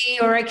busy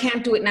or I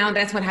can't do it now.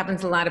 That's what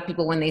happens to a lot of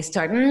people when they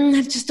start,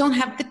 I just don't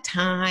have the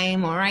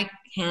time or I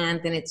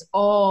can't. And it's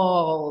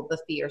all the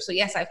fear. So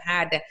yes, I've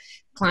had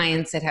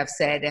clients that have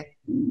said,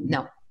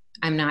 no,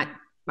 I'm not.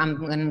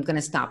 I'm going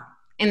to stop.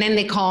 And then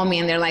they call me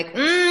and they're like,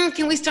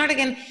 can we start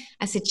again?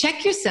 I said,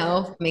 check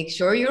yourself, make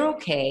sure you're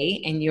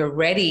okay and you're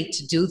ready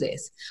to do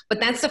this.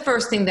 But that's the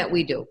first thing that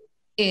we do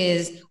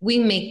is we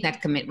make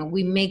that commitment.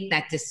 We make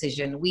that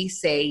decision. We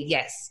say,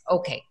 yes,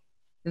 okay,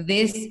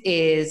 this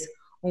is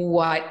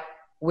what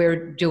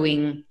we're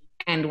doing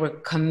and we're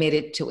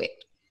committed to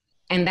it.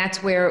 And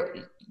that's where,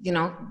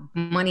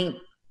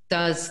 money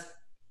does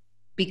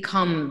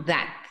become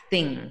that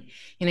thing.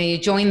 You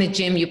join the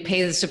gym, you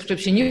pay the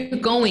subscription, you're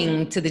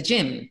going to the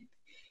gym.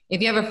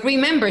 If you have a free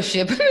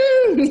membership,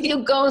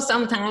 you go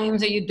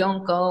sometimes or you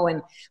don't go.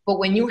 But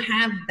when you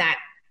have that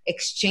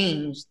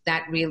exchange,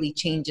 that really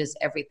changes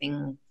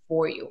everything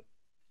for you.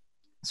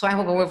 So I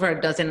have over a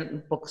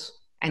dozen books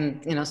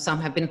and, some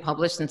have been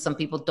published and some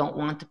people don't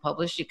want to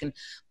publish. You can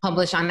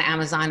publish on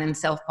Amazon and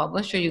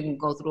self-publish, or you can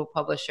go through a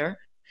publisher.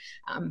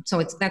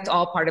 So that's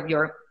all part of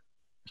your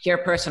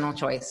personal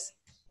choice.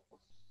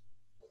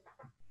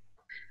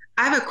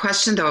 I have a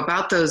question though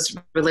about those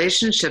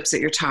relationships that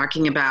you're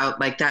talking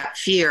about, like that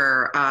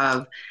fear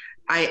of,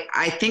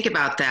 I think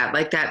about that,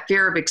 like that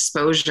fear of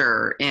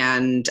exposure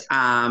and,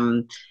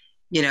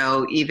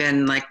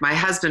 even like my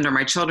husband or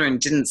my children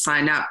didn't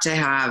sign up to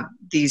have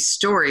these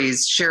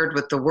stories shared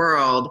with the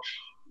world,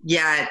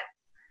 yet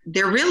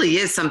there really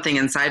is something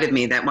inside of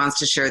me that wants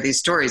to share these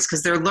stories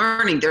because they're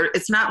learning.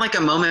 It's not like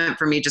a moment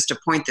for me just to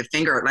point the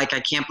finger, like,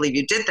 I can't believe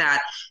you did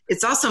that.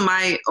 It's also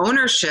my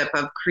ownership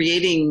of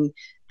creating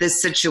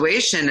this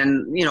situation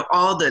and,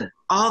 all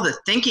the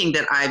thinking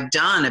that I've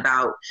done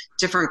about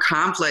different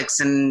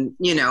conflicts and,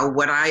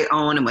 what I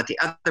own and what the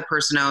other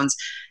person owns.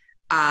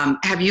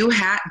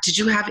 Did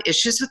you have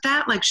issues with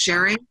that? Like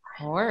sharing?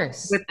 Of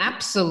course.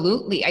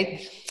 Absolutely.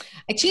 I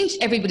changed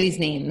everybody's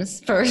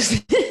names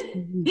first.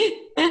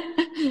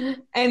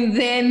 And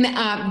then,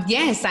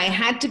 yes, I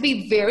had to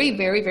be very,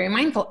 very, very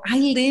mindful. I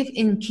live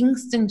in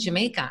Kingston,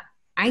 Jamaica.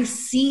 I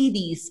see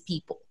these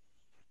people,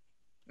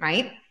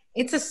 right?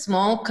 It's a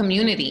small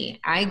community.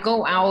 I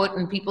go out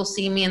and people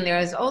see me and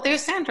there's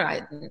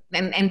Sandra.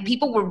 And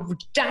people were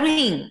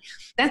dying.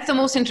 That's the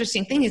most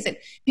interesting thing is that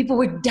people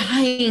were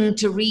dying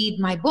to read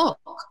my book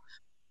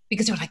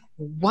because they're like,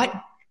 what,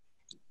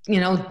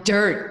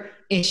 dirt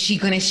is she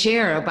going to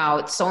share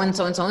about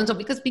so-and-so and so-and-so?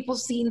 Because people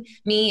see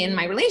me in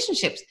my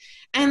relationships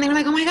and they're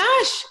like, oh my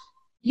gosh,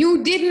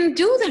 you didn't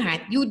do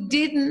that. You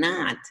did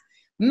not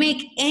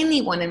make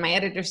anyone, and my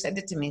editor said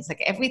it to me, it's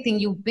like everything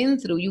you've been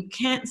through, you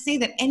can't say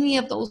that any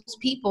of those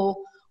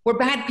people were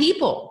bad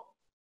people.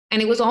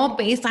 And it was all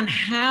based on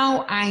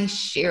how I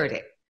shared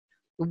it.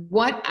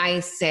 What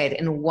I said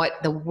and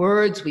what the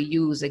words we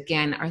use,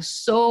 again, are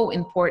so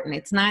important.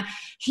 It's not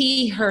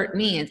he hurt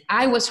me, it's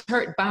I was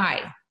hurt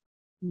by.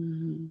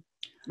 Mm-hmm.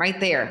 Right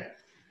there.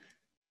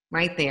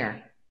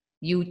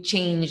 You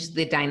change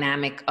the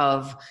dynamic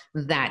of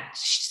that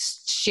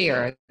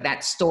share,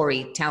 that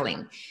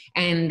storytelling.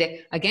 And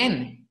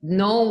again,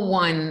 no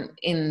one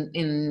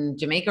in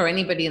Jamaica or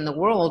anybody in the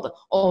world,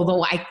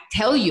 although I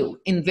tell you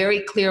in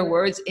very clear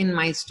words in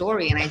my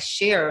story and I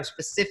share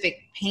specific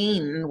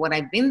pain, what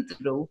I've been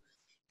through,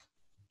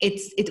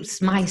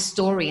 it's my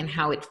story and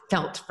how it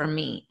felt for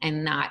me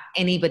and not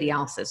anybody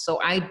else's. So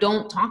I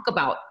don't talk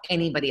about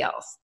anybody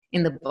else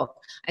in the book.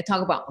 I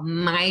talk about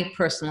my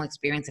personal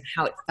experience and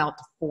how it felt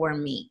for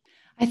me.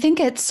 I think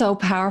it's so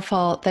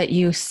powerful that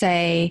you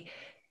say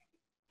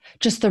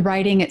just the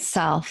writing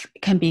itself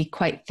can be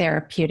quite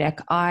therapeutic.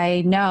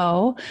 I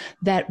know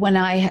that when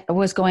I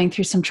was going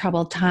through some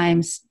troubled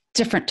times,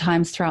 different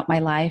times throughout my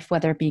life,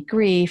 whether it be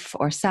grief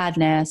or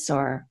sadness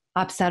or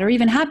upset or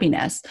even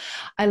happiness,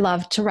 I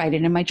love to write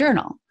it in my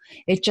journal.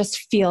 It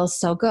just feels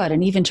so good.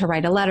 And even to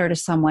write a letter to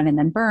someone and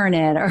then burn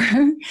it, or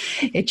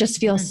it just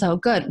feels so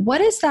good.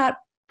 What is that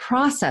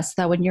process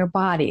though in your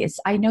body?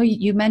 I know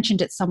you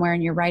mentioned it somewhere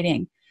in your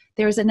writing.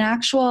 There's an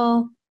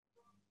actual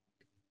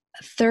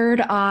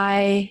third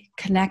eye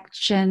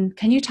connection.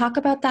 Can you talk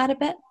about that a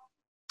bit?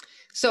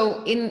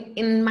 So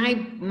in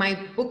my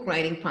book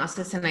writing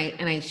process, and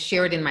I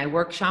share it in my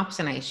workshops,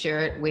 and I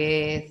share it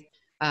with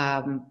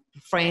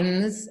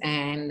friends,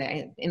 and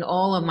in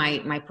all of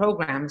my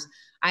programs,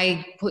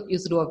 I put you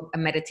through a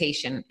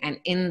meditation. And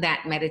in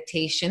that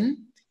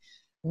meditation,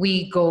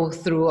 we go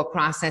through a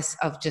process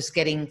of just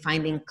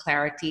finding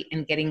clarity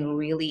and getting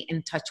really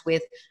in touch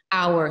with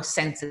our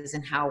senses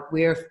and how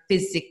we're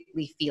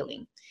physically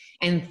feeling.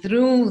 And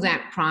through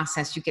that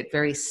process, you get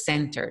very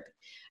centered.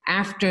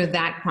 After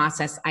that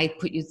process, I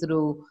put you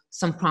through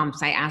some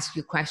prompts. I ask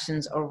you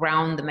questions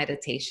around the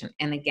meditation.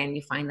 And again,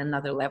 you find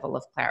another level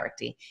of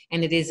clarity.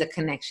 And it is a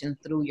connection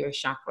through your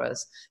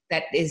chakras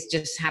that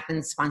just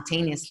happens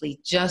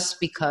spontaneously just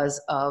because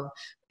of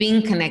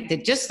being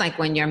connected. Just like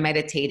when you're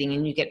meditating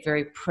and you get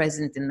very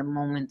present in the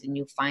moment and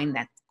you find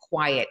that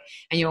quiet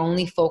and you're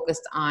only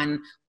focused on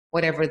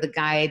whatever the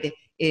guide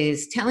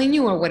is telling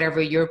you or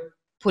whatever you're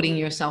putting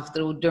yourself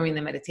through during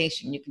the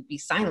meditation. You can be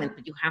silent,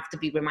 but you have to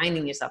be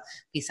reminding yourself,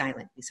 be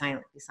silent, be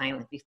silent, be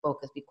silent, be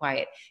focused, be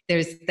quiet.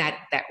 There's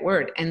that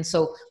word. And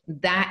so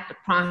that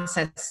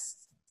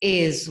process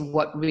is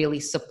what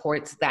really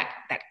supports that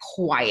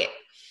quiet.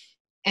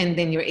 And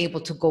then you're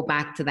able to go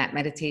back to that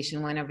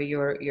meditation whenever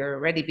you're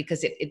ready,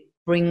 because it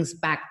brings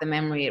back the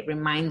memory. It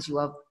reminds you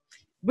of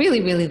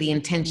really, really the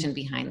intention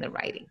behind the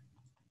writing.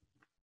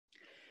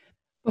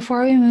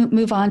 Before we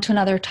move on to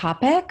another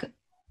topic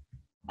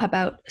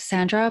about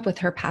Sandra with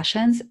her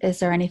passions, is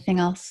there anything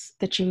else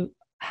that you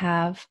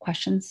have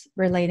questions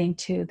relating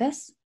to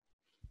this,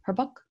 her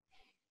book?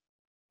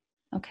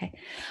 Okay.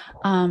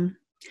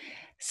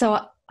 So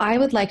I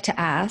would like to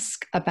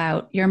ask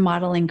about your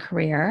modeling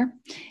career.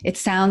 It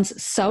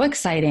sounds so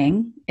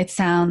exciting. It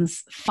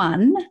sounds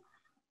fun.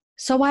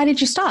 So why did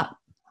you stop?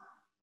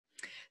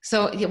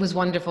 So it was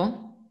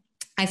wonderful.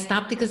 I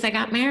stopped because I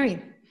got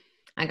married.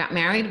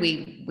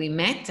 We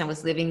met. I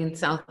was living in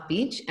South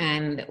Beach,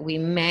 and we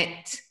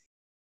met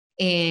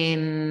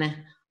in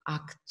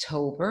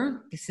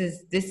October.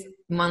 This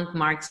month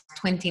marks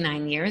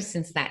 29 years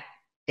since that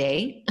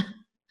day.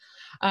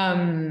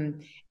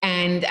 And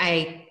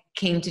I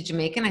came to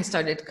Jamaica, and I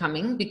started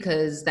coming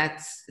because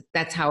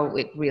that's how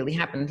it really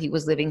happened. He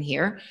was living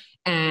here,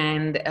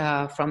 and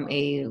from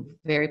a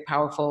very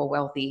powerful,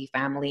 wealthy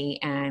family,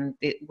 and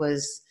it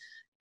was,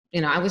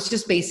 I was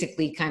just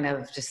basically kind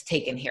of just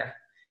taken here.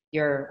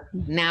 You're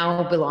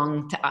now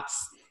belong to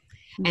us.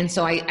 And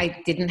so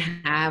I didn't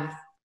have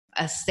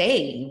a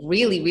say,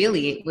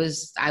 really.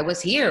 I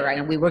was here,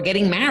 and we were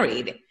getting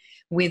married.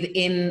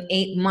 Within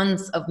 8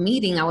 months of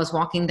meeting, I was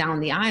walking down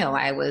the aisle.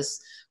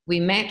 We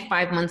met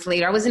 5 months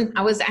later.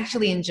 I was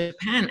actually in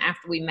Japan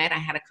after we met. I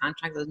had a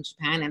contract in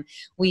Japan, and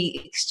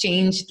we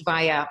exchanged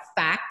via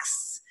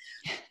fax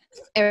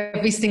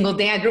every single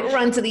day. I'd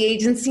run to the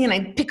agency and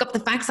I'd pick up the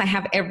fax. I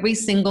have every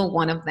single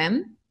one of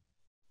them.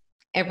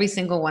 Every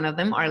single one of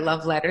them are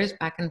love letters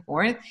back and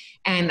forth.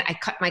 And I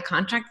cut my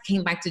contract,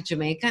 came back to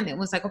Jamaica, and it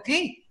was like,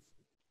 okay,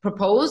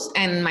 proposed.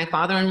 And my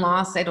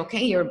father-in-law said,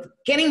 okay, you're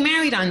getting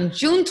married on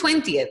June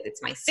 20th.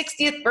 It's my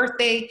 60th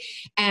birthday,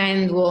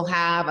 and we'll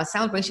have a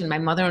celebration. My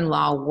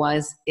mother-in-law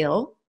was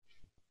ill.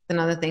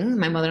 Another thing,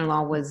 my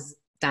mother-in-law was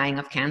dying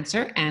of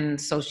cancer.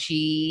 And so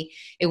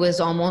it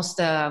was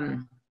almost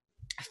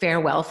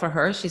farewell for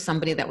her. She's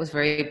somebody that was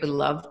very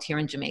beloved here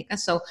in Jamaica.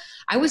 So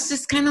I was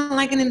just kind of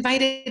like an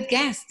invited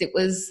guest. It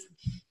was,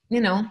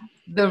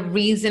 the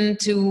reason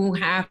to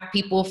have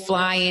people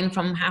fly in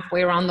from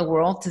halfway around the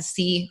world to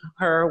see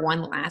her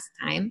one last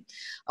time.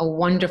 A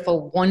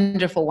wonderful,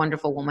 wonderful,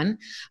 wonderful woman.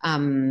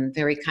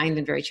 Very kind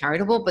and very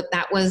charitable. But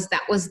that was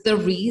the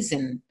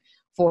reason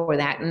for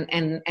that.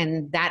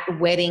 And that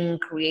wedding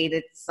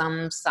created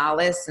some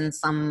solace and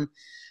some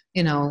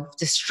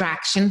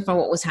distraction for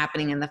what was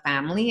happening in the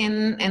family.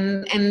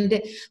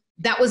 And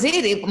that was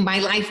it. My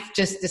life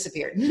just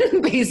disappeared.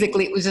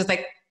 Basically, it was just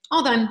like,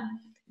 all done.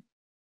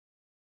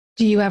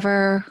 Do you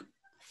ever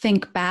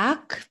think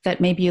back that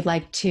maybe you'd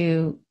like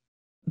to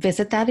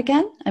visit that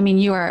again? I mean,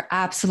 you are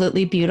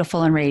absolutely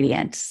beautiful and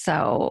radiant.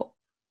 So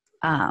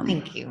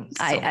thank you.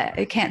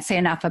 I can't say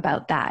enough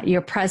about that.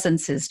 Your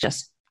presence is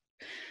just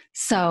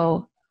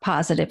so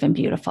positive and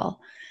beautiful.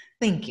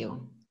 Thank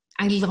you.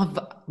 I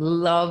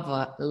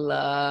love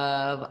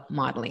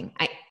modeling.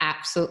 I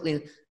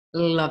absolutely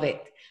love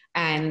it.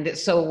 And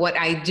so what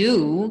I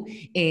do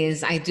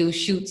is I do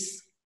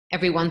shoots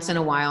every once in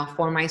a while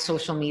for my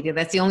social media.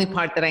 That's the only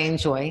part that I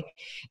enjoy.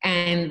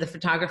 And the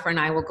photographer and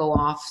I will go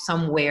off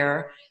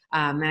somewhere,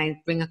 and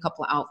I bring a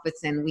couple of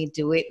outfits and we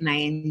do it, and I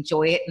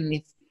enjoy it.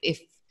 And if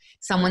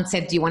someone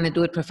said, do you want to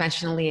do it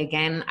professionally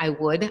again? I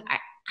would. I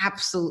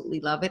absolutely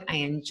love it. I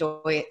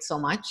enjoy it so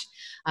much.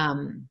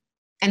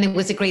 And it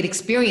was a great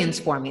experience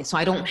for me. So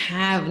I don't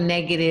have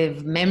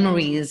negative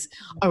memories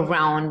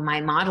around my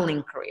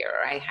modeling career.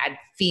 I had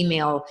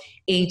female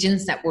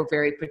agents that were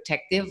very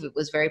protective. It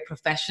was very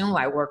professional.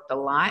 I worked a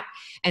lot.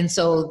 And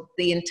so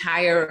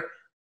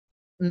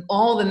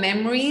all the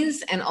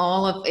memories and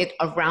all of it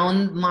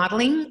around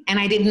modeling, and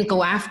I didn't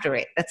go after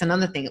it. That's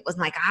another thing. It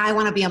wasn't like, I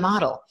want to be a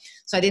model.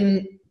 So I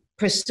didn't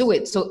pursue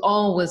it. So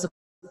all was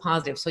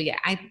positive. So yeah,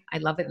 I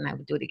love it, and I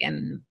would do it again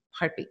in a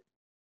heartbeat.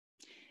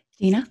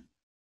 Dina?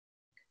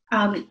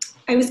 I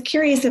was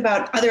curious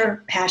about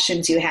other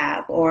passions you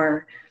have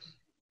or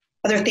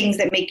other things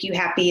that make you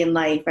happy in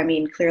life. I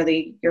mean,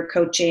 clearly your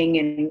coaching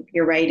and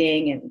your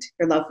writing and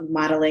your love of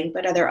modeling,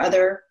 but are there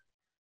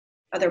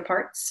other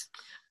parts?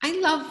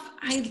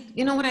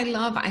 You know what I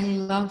love? I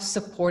love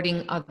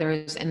supporting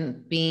others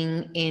and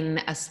being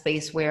in a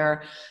space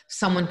where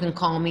someone can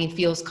call me,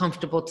 feels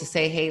comfortable to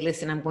say, hey,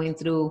 listen, I'm going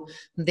through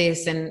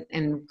this, and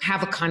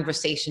have a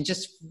conversation,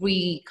 just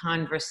free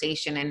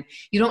conversation. And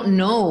you don't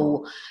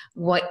know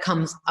what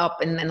comes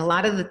up. And then a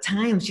lot of the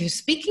times you're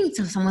speaking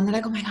to someone, they're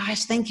like, oh my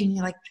gosh, thank you. And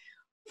you're like,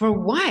 for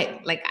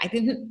what? Like,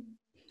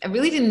 I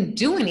really didn't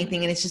do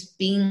anything. And it's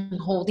just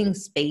holding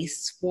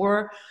space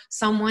for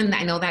someone.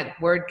 I know that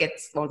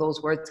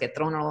those words get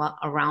thrown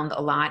around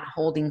a lot,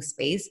 holding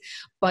space,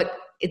 but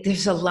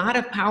there's a lot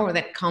of power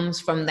that comes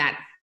from that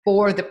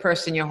for the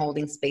person you're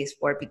holding space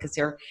for, because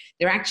they're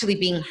actually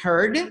being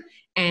heard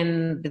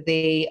and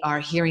they are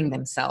hearing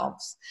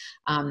themselves.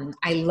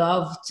 I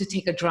love to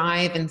take a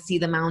drive and see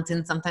the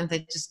mountains. Sometimes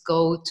I just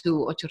go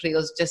to Ocho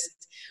Rios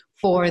just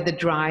for the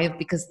drive,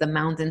 because the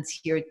mountains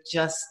here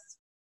just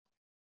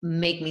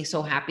make me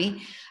so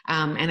happy.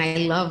 And I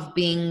love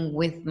being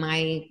with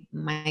my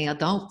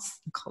adults.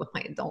 I call them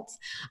my adults.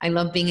 I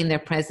love being in their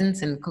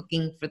presence and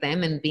cooking for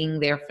them and being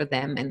there for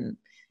them.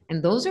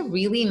 And those are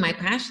really my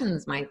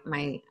passions, my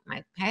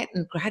pet,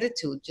 and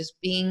gratitude, just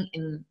being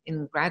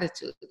in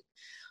gratitude.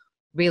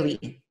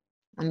 Really,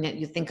 when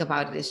you think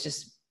about it, it's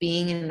just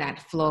being in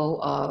that flow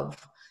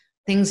of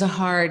things are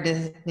hard,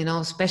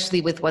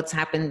 especially with what's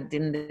happened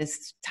in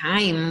this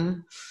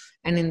time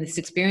and in this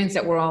experience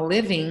that we're all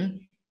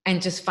living. And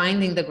just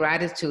finding the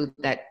gratitude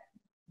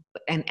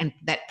and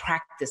that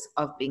practice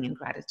of being in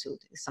gratitude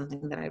is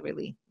something that I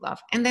really love.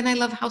 And then I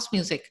love house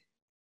music.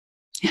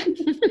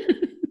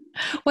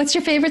 What's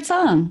your favorite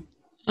song?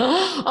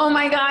 Oh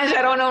my gosh,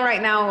 I don't know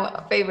right now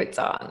a favorite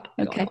song.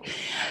 Okay.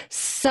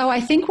 So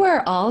I think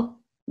we're all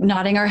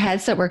nodding our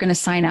heads that we're going to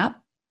sign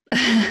up.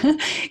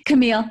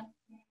 Camille.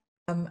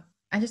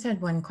 I just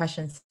had one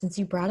question. Since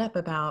you brought up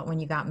about when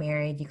you got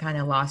married, you kind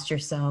of lost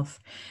yourself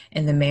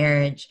in the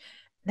marriage.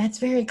 That's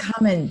very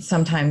common.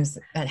 Sometimes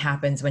that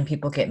happens when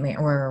people get married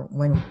or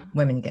when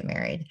women get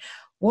married.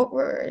 What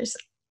were,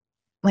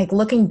 like,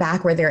 looking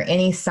back, were there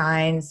any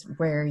signs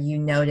where you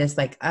noticed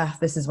like,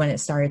 this is when it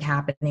started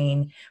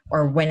happening,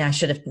 or when I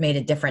should have made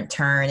a different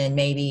turn, and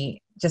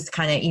maybe just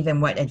kind of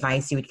even what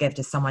advice you would give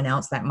to someone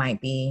else that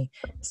might be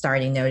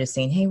starting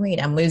noticing, hey,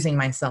 wait, I'm losing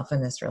myself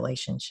in this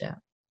relationship?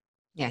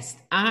 Yes.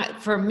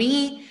 For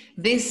me,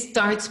 this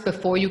starts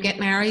before you get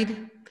married.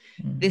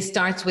 Mm-hmm. This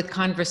starts with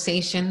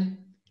conversation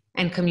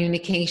and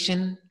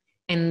communication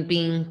and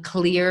being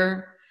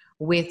clear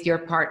with your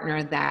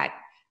partner that,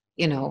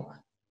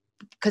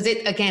 because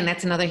again,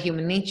 that's another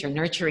human nature,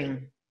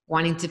 nurturing,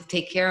 wanting to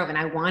take care of. And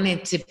I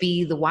wanted to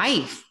be the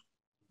wife.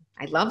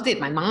 I loved it.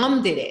 My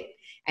mom did it.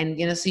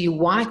 And, so you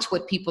watch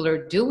what people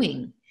are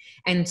doing.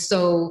 And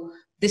so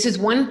this is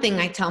one thing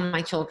I tell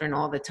my children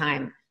all the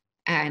time.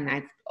 And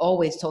I've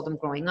always told them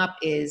growing up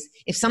is,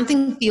 if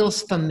something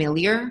feels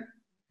familiar,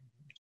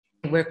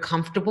 we're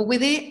comfortable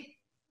with it,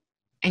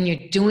 and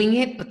you're doing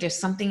it, but there's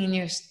something in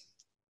your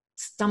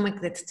stomach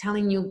that's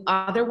telling you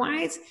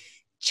otherwise,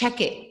 check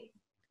it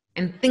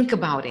and think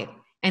about it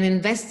and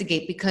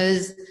investigate.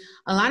 Because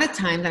a lot of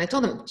times, and I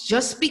told them,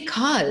 just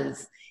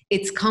because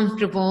it's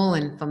comfortable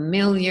and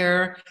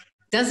familiar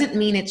doesn't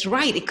mean it's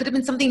right. It could have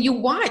been something you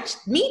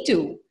watched me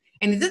do.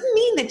 And it doesn't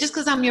mean that just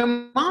because I'm your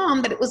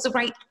mom that it was the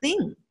right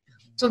thing.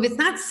 So if it's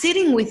not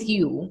sitting with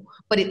you,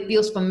 but it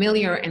feels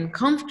familiar and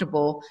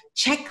comfortable,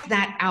 check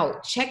that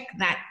out. Check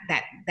that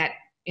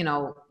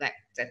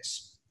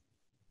that's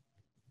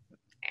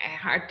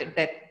hard,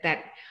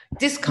 that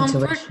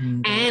discomfort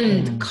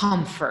and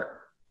comfort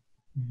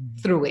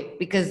through it,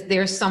 because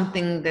there's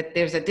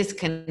a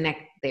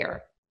disconnect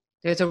there.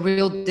 There's a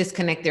real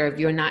disconnect there if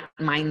you're not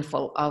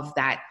mindful of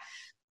that.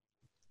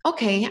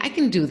 Okay, I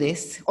can do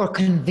this, or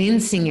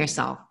convincing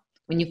yourself.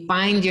 When you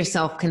find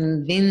yourself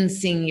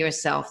convincing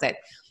yourself that,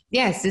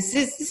 yes, this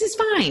is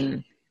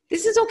fine.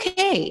 This is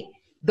okay.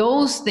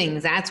 Those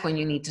things, that's when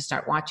you need to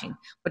start watching.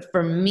 But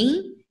for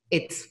me,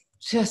 it's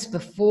just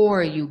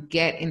before you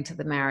get into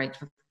the marriage,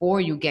 before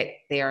you get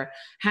there,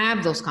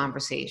 have those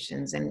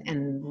conversations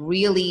and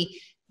really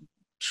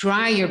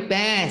try your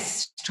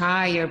best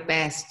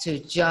to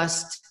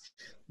just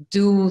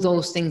do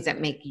those things that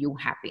make you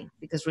happy,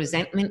 because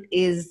resentment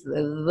is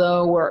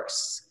the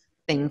worst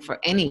thing for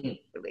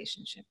any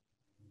relationship.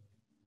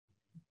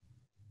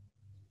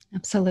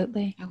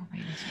 Absolutely. Oh,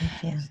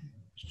 Yeah.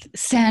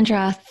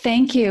 Sandra,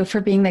 thank you for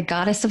being the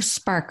goddess of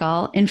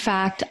sparkle. In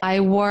fact, I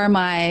wore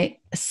my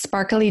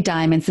sparkly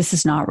diamonds. This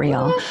is not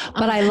real,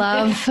 but I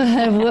love,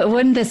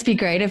 wouldn't this be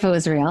great if it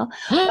was real?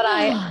 But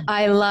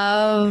I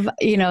love,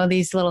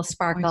 these little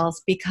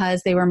sparkles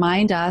because they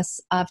remind us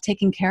of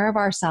taking care of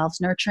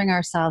ourselves, nurturing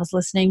ourselves,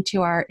 listening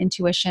to our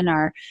intuition,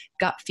 our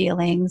gut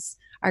feelings,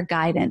 our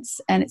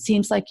guidance. And it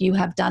seems like you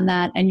have done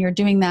that and you're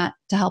doing that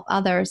to help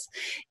others.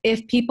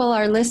 If people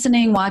are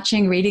listening,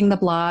 watching, reading the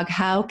blog,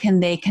 how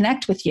can they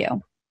connect with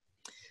you?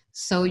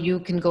 So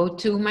you can go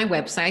to my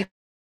website,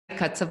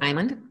 Cuts of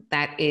Diamond.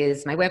 That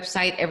is my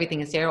website.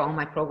 Everything is there. All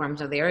my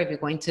programs are there. If you're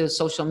going to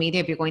social media,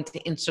 if you're going to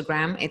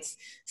Instagram, it's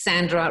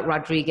Sandra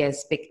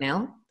Rodriguez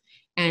Bicknell.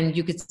 And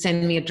you could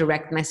send me a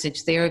direct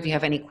message there. If you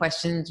have any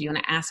questions, you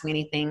want to ask me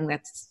anything,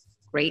 that's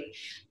great.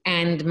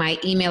 And my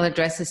email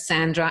address is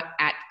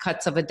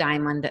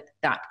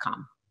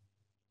sandra@cutsofadiamond.com.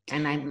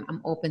 And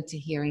I'm open to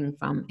hearing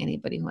from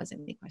anybody who has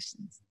any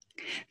questions.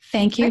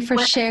 Thank you for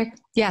sharing.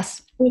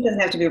 Yes. It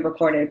doesn't have to be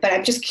recorded, but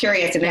I'm just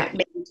curious, and that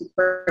may be too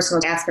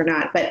personal to ask or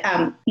not, but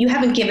you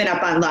haven't given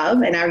up on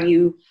love, and have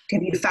you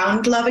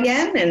found love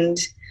again? And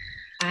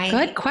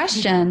good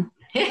question.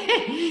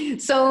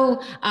 So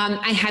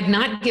I had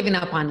not given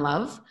up on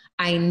love.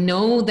 I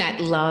know that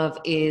love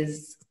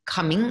is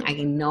coming. I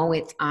know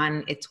it's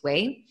on its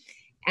way.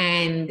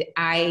 And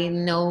I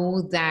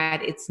know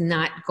that it's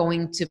not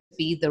going to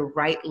be the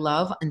right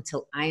love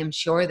until I am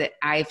sure that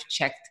I've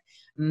checked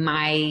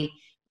my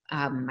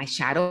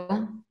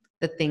shadow,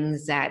 the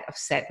things that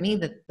upset me,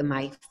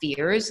 my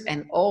fears,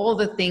 and all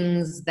the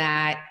things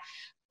that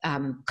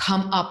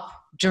come up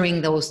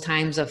during those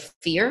times of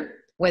fear,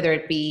 whether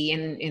it be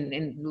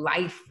in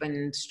life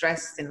and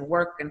stress and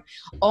work, and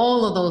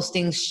all of those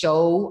things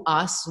show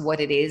us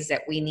what it is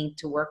that we need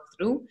to work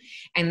through.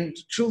 And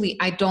truly,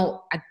 I don't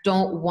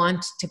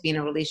want to be in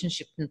a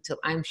relationship until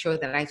I'm sure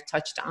that I've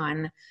touched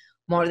on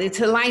more. It's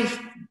a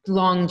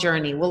lifelong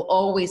journey. We'll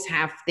always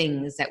have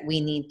things that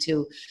we need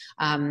to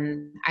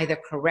either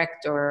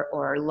correct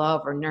or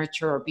love or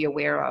nurture or be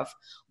aware of.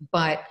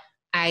 But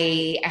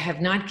I have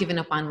not given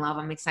up on love.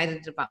 I'm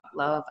excited about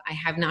love. I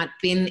have not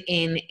been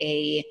in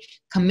a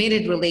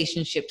committed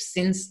relationship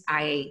since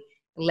I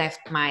left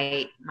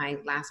my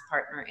last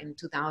partner in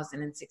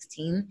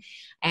 2016.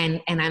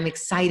 And I'm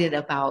excited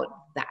about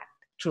that,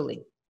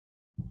 truly.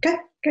 Good,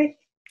 great.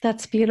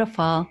 That's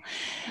beautiful.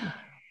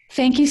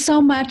 Thank you so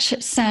much,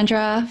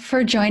 Sandra,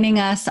 for joining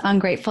us on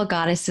Grateful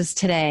Goddesses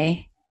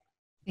today.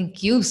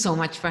 Thank you so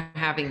much for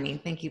having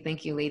me. Thank you,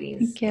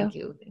 ladies. Thank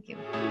you. Thank you.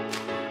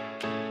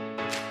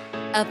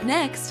 Up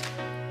next,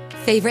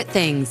 favorite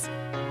things.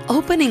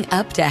 Opening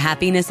up to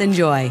happiness and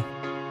joy.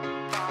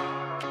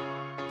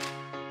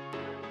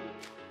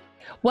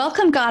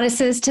 Welcome,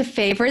 goddesses, to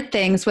Favorite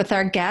Things with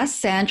our guest,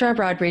 Sandra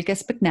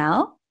Rodriguez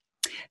Bicknell.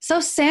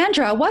 So,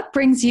 Sandra, what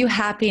brings you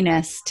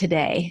happiness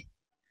today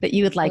that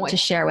you would like to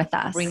share with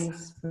us?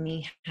 Brings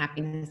me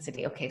happiness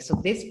today. Okay, so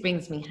this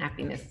brings me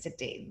happiness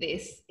today.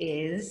 This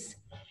is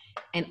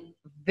a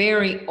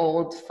very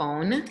old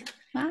phone.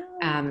 Wow.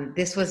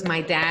 This was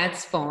my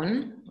dad's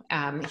phone.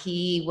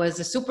 He was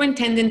a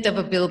superintendent of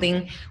a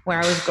building where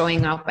I was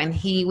growing up, and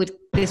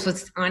this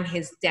was on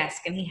his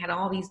desk, and he had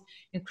all these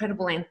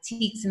incredible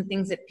antiques and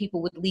things that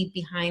people would leave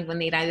behind when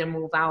they'd either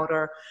move out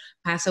or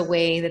pass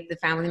away, that the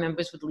family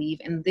members would leave.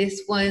 And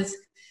this was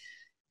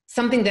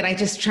something that I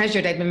just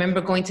treasured. I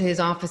remember going to his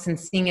office and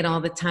seeing it all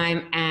the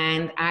time,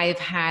 and I've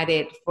had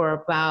it for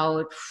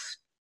about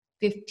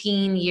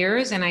 15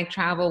 years, and I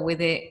travel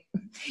with it.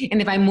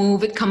 And if I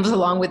move, it comes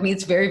along with me.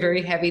 It's very,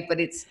 very heavy, but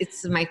it's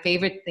my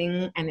favorite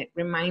thing, and it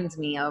reminds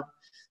me of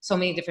so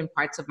many different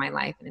parts of my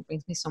life, and it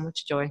brings me so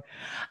much joy.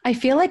 I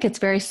feel like it's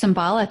very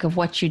symbolic of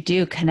what you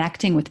do,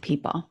 connecting with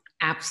people.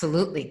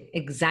 Absolutely.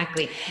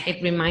 Exactly.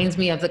 It reminds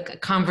me of the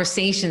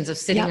conversations of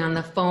sitting on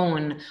the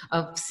phone,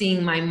 of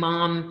seeing my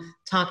mom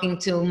talking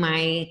to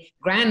my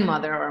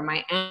grandmother or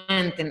my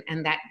aunt,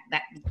 and that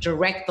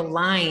direct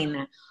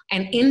line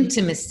and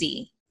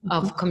intimacy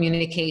of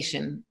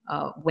communication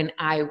when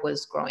I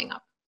was growing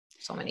up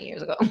so many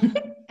years ago.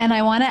 And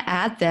I want to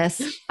add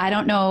this. I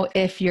don't know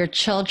if your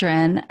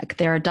children,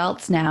 they're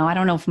adults now. I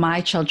don't know if my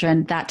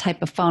children, that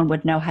type of phone,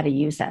 would know how to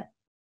use it.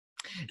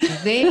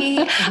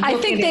 I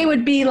think they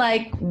would be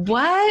like,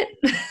 what?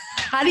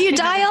 How do you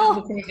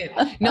dial?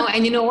 No,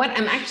 and you know what?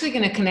 I'm actually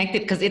going to connect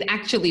it because it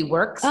actually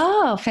works.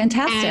 Oh,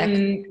 fantastic.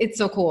 And it's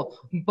so cool.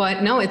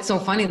 But no, it's so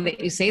funny that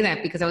you say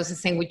that, because I was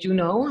just saying, would you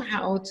know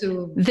how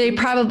to? They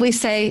probably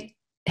say,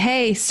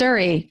 hey,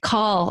 Siri,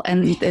 call.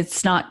 And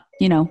it's not,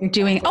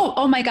 doing,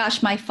 oh my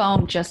gosh, my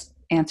phone just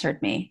answered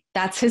me.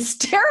 That's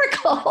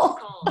hysterical.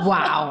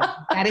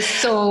 Wow. That is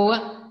so.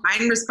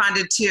 Mine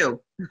responded too.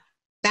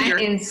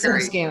 That is so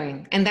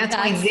scary. And that's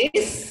why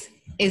this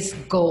is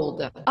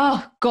gold.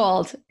 Oh,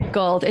 gold.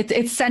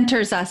 It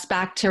centers us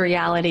back to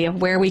reality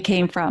of where we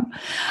came from.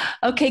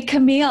 Okay,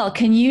 Camille,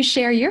 can you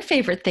share your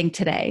favorite thing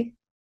today?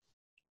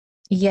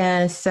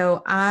 Yeah,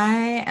 so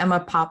I am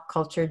a pop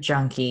culture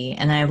junkie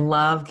and I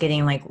love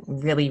getting like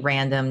really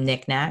random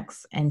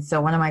knickknacks. And so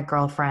one of my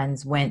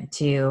girlfriends went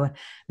to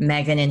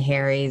Meghan and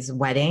Harry's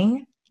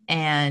wedding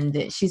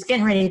and she's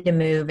getting ready to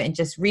move and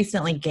just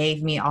recently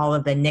gave me all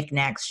of the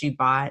knickknacks she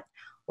bought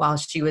while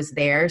she was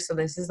there. So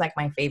this is like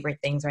my favorite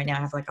things right now.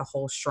 I have like a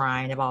whole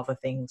shrine of all the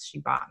things she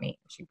brought me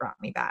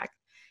back.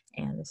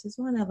 And this is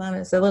one of them.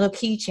 It's a little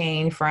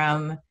keychain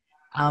from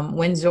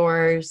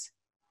Windsor's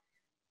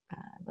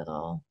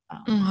little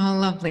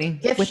lovely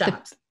gift with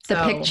shop. The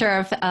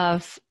picture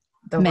of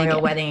the Meghan.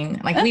 royal wedding.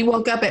 Like we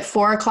woke up at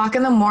 4:00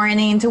 in the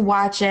morning to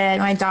watch it,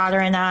 my daughter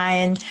and I,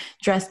 and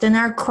dressed in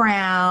our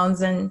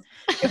crowns, and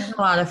it was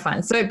a lot of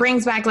fun. So it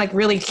brings back like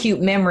really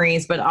cute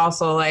memories, but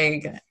also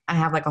like I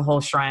have like a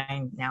whole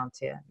shrine now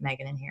to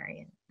Meghan and Harry,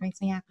 and it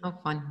makes me happy. How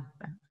fun.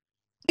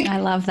 I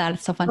love that.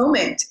 It's so fun.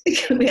 Moment.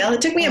 Camille,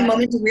 it took me a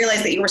moment to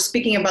realize that you were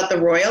speaking about the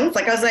royals.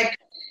 Like I was like,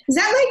 is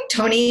that like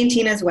Tony and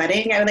Tina's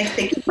wedding? I was like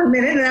thinking for a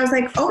minute and I was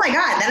like, oh my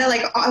God. Then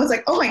I was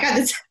like, oh my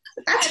God,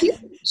 that's huge.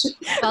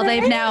 Well,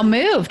 they've now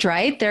moved,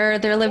 right? They're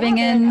living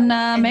in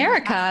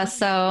America.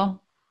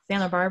 So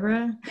Santa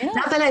Barbara. Yeah.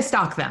 Not that I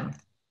stalk them.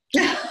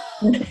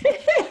 And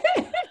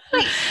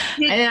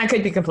I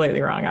could be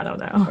completely wrong. I don't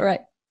know.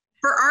 Right.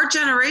 For our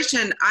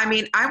generation, I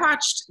mean, I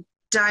watched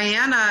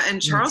Diana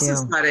and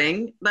Charles's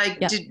wedding. Like,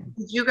 did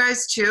you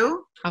guys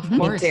too? Of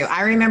course. Me too.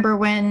 I remember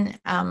when,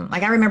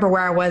 I remember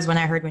where I was when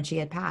I heard when she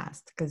had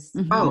passed, because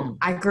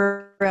I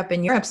grew up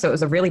in Europe, so it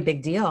was a really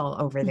big deal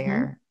over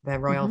there, the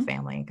royal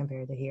family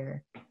compared to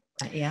here.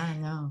 But yeah, I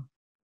know.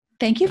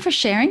 Thank you for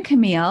sharing,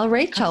 Camille.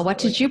 Rachel, Absolutely. what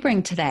did you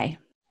bring today?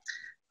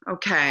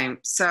 Okay,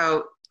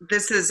 so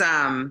this is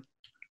a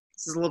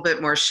little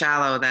bit more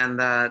shallow than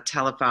the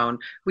telephone.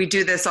 We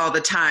do this all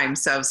the time,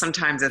 so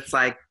sometimes it's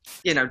like,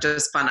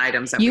 just fun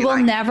items that you will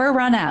like. never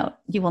run out.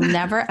 You will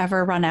never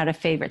ever run out of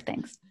favorite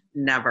things.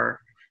 Never.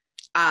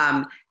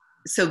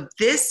 So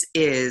this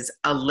is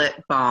a lip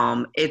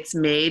balm. It's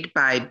made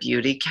by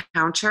Beauty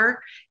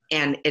Counter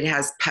and it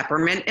has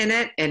peppermint in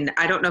it. And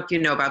I don't know if you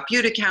know about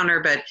Beauty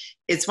Counter, but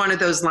it's one of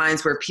those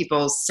lines where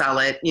people sell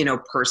it,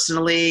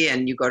 personally,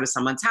 and you go to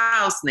someone's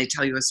house and they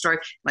tell you a story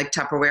like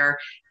Tupperware.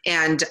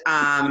 And,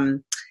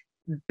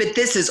 but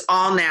this is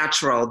all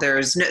natural.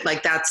 There's no,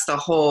 that's the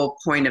whole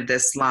point of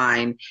this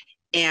line.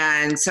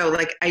 And so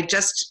I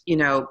just,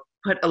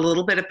 put a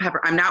little bit of pepper.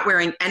 I'm not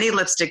wearing any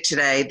lipstick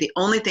today. The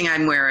only thing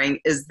I'm wearing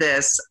is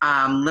this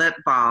lip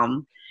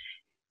balm.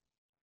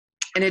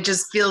 And it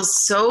just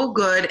feels so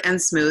good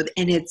and smooth,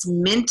 and it's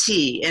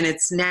minty and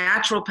it's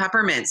natural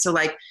peppermint. So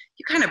you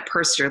kind of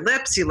purse your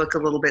lips, you look a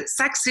little bit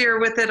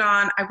sexier with it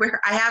on.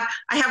 I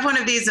have one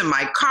of these in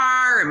my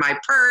car, in my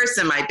purse,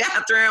 in my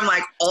bathroom,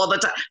 all the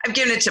time. I've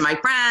given it to my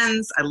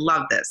friends. I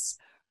love this.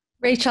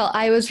 Rachel,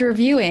 I was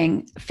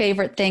reviewing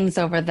favorite things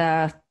over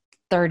the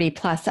 30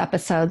 plus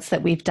episodes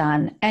that we've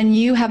done. And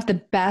you have the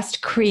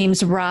best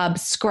creams,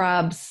 rubs,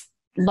 scrubs,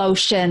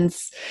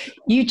 lotions.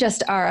 You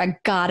just are a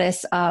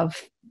goddess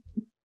of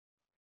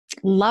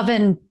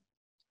loving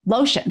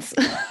lotions.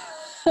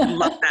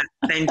 Love that.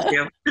 Thank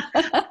you.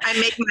 I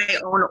make my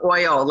own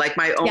oil,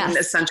 my own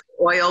essential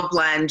oil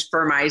blend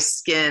for my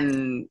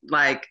skin.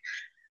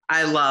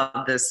 I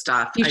love this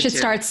stuff. You should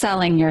start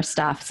selling your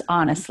stuff,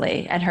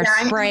 honestly. And her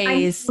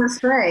sprays. I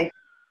spray.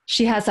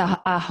 She has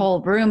a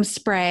whole room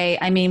spray.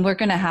 I mean, we're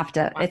going to have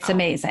to, it's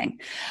amazing.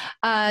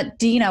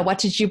 Dina, what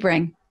did you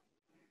bring?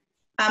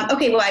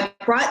 Okay, well, I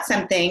brought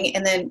something,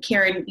 and then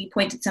Karen, you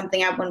pointed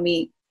something out when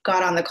we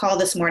got on the call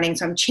this morning,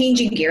 so I'm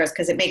changing gears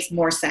because it makes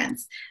more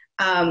sense.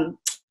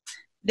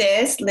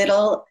 This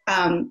little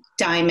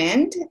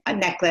diamond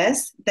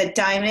necklace, the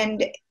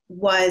diamond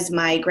was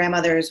my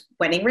grandmother's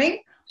wedding ring.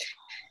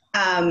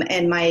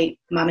 And my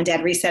mom and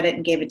dad reset it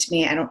and gave it to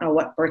me. I don't know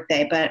what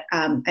birthday, but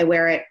I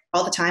wear it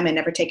all the time. I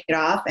never take it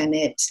off, and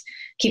it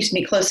keeps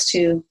me close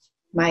to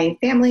my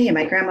family and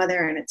my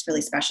grandmother, and it's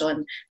really special.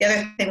 And the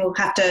other thing,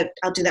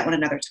 I'll do that one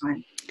another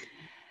time.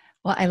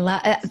 Well, I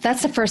love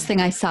that's the first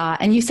thing I saw.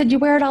 And you said you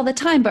wear it all the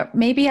time, but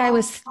maybe I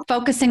was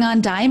focusing on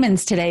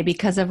diamonds today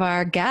because of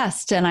our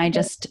guest, and I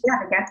just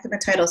the guest in the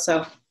title.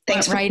 So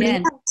thanks for right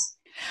in.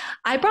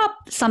 I brought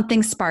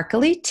something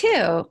sparkly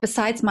too,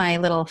 besides my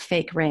little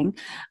fake ring.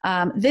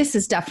 This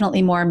is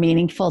definitely more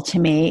meaningful to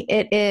me.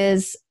 It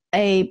is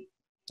a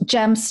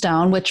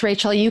gemstone, which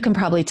Rachel, you can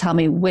probably tell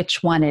me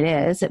which one it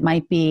is. It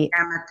might be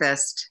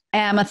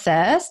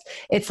amethyst.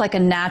 It's like a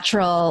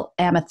natural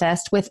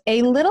amethyst with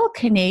a little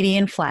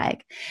Canadian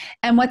flag.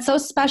 And what's so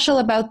special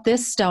about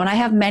this stone, I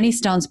have many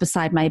stones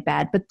beside my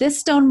bed, but this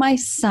stone my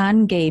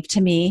son gave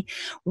to me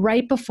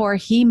right before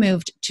he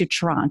moved to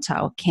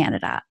Toronto,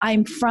 Canada.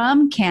 I'm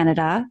from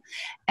Canada,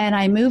 and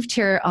I moved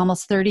here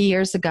almost 30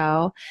 years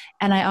ago,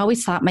 and I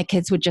always thought my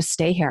kids would just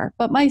stay here.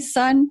 But my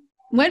son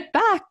went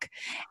back,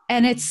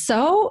 and it's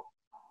so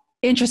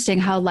interesting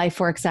how life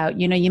works out.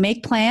 You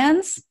make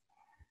plans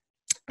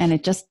and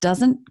it just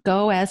doesn't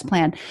go as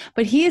planned.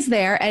 But he is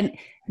there, and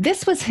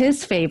this was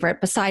his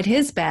favorite beside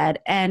his bed,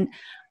 and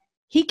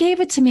he gave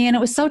it to me, and it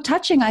was so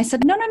touching. I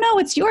said, no,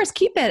 it's yours.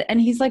 Keep it. And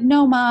he's like,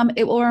 no, Mom,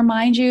 it will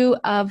remind you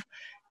of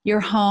your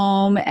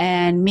home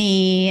and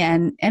me.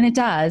 And it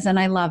does. And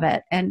I love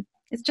it. And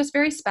it's just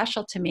very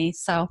special to me.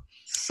 So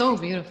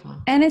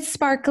beautiful. And it's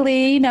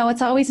sparkly.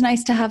 It's always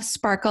nice to have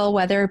sparkle,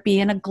 whether it be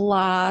in a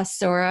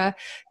gloss or a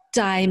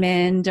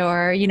diamond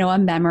or, a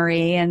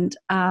memory. And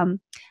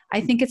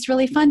I think it's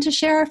really fun to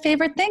share our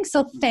favorite things.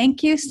 So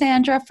thank you,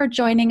 Sandra, for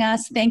joining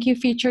us. Thank you,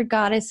 Featured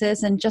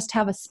Goddesses, and just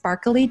have a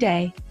sparkly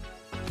day.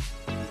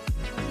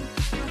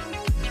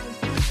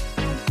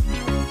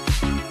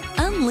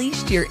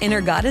 Unleashed your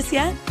inner goddess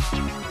yet?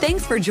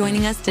 Thanks for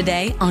joining us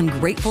today on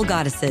Grateful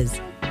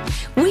Goddesses.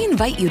 We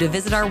invite you to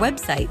visit our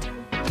website,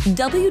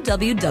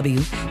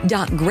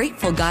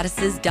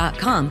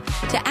 www.gratefulgoddesses.com,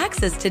 to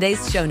access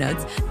today's show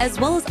notes as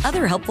well as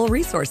other helpful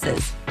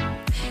resources.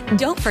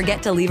 Don't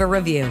forget to leave a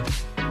review.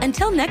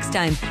 Until next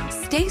time,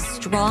 stay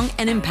strong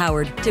and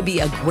empowered to be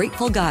a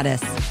grateful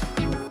goddess.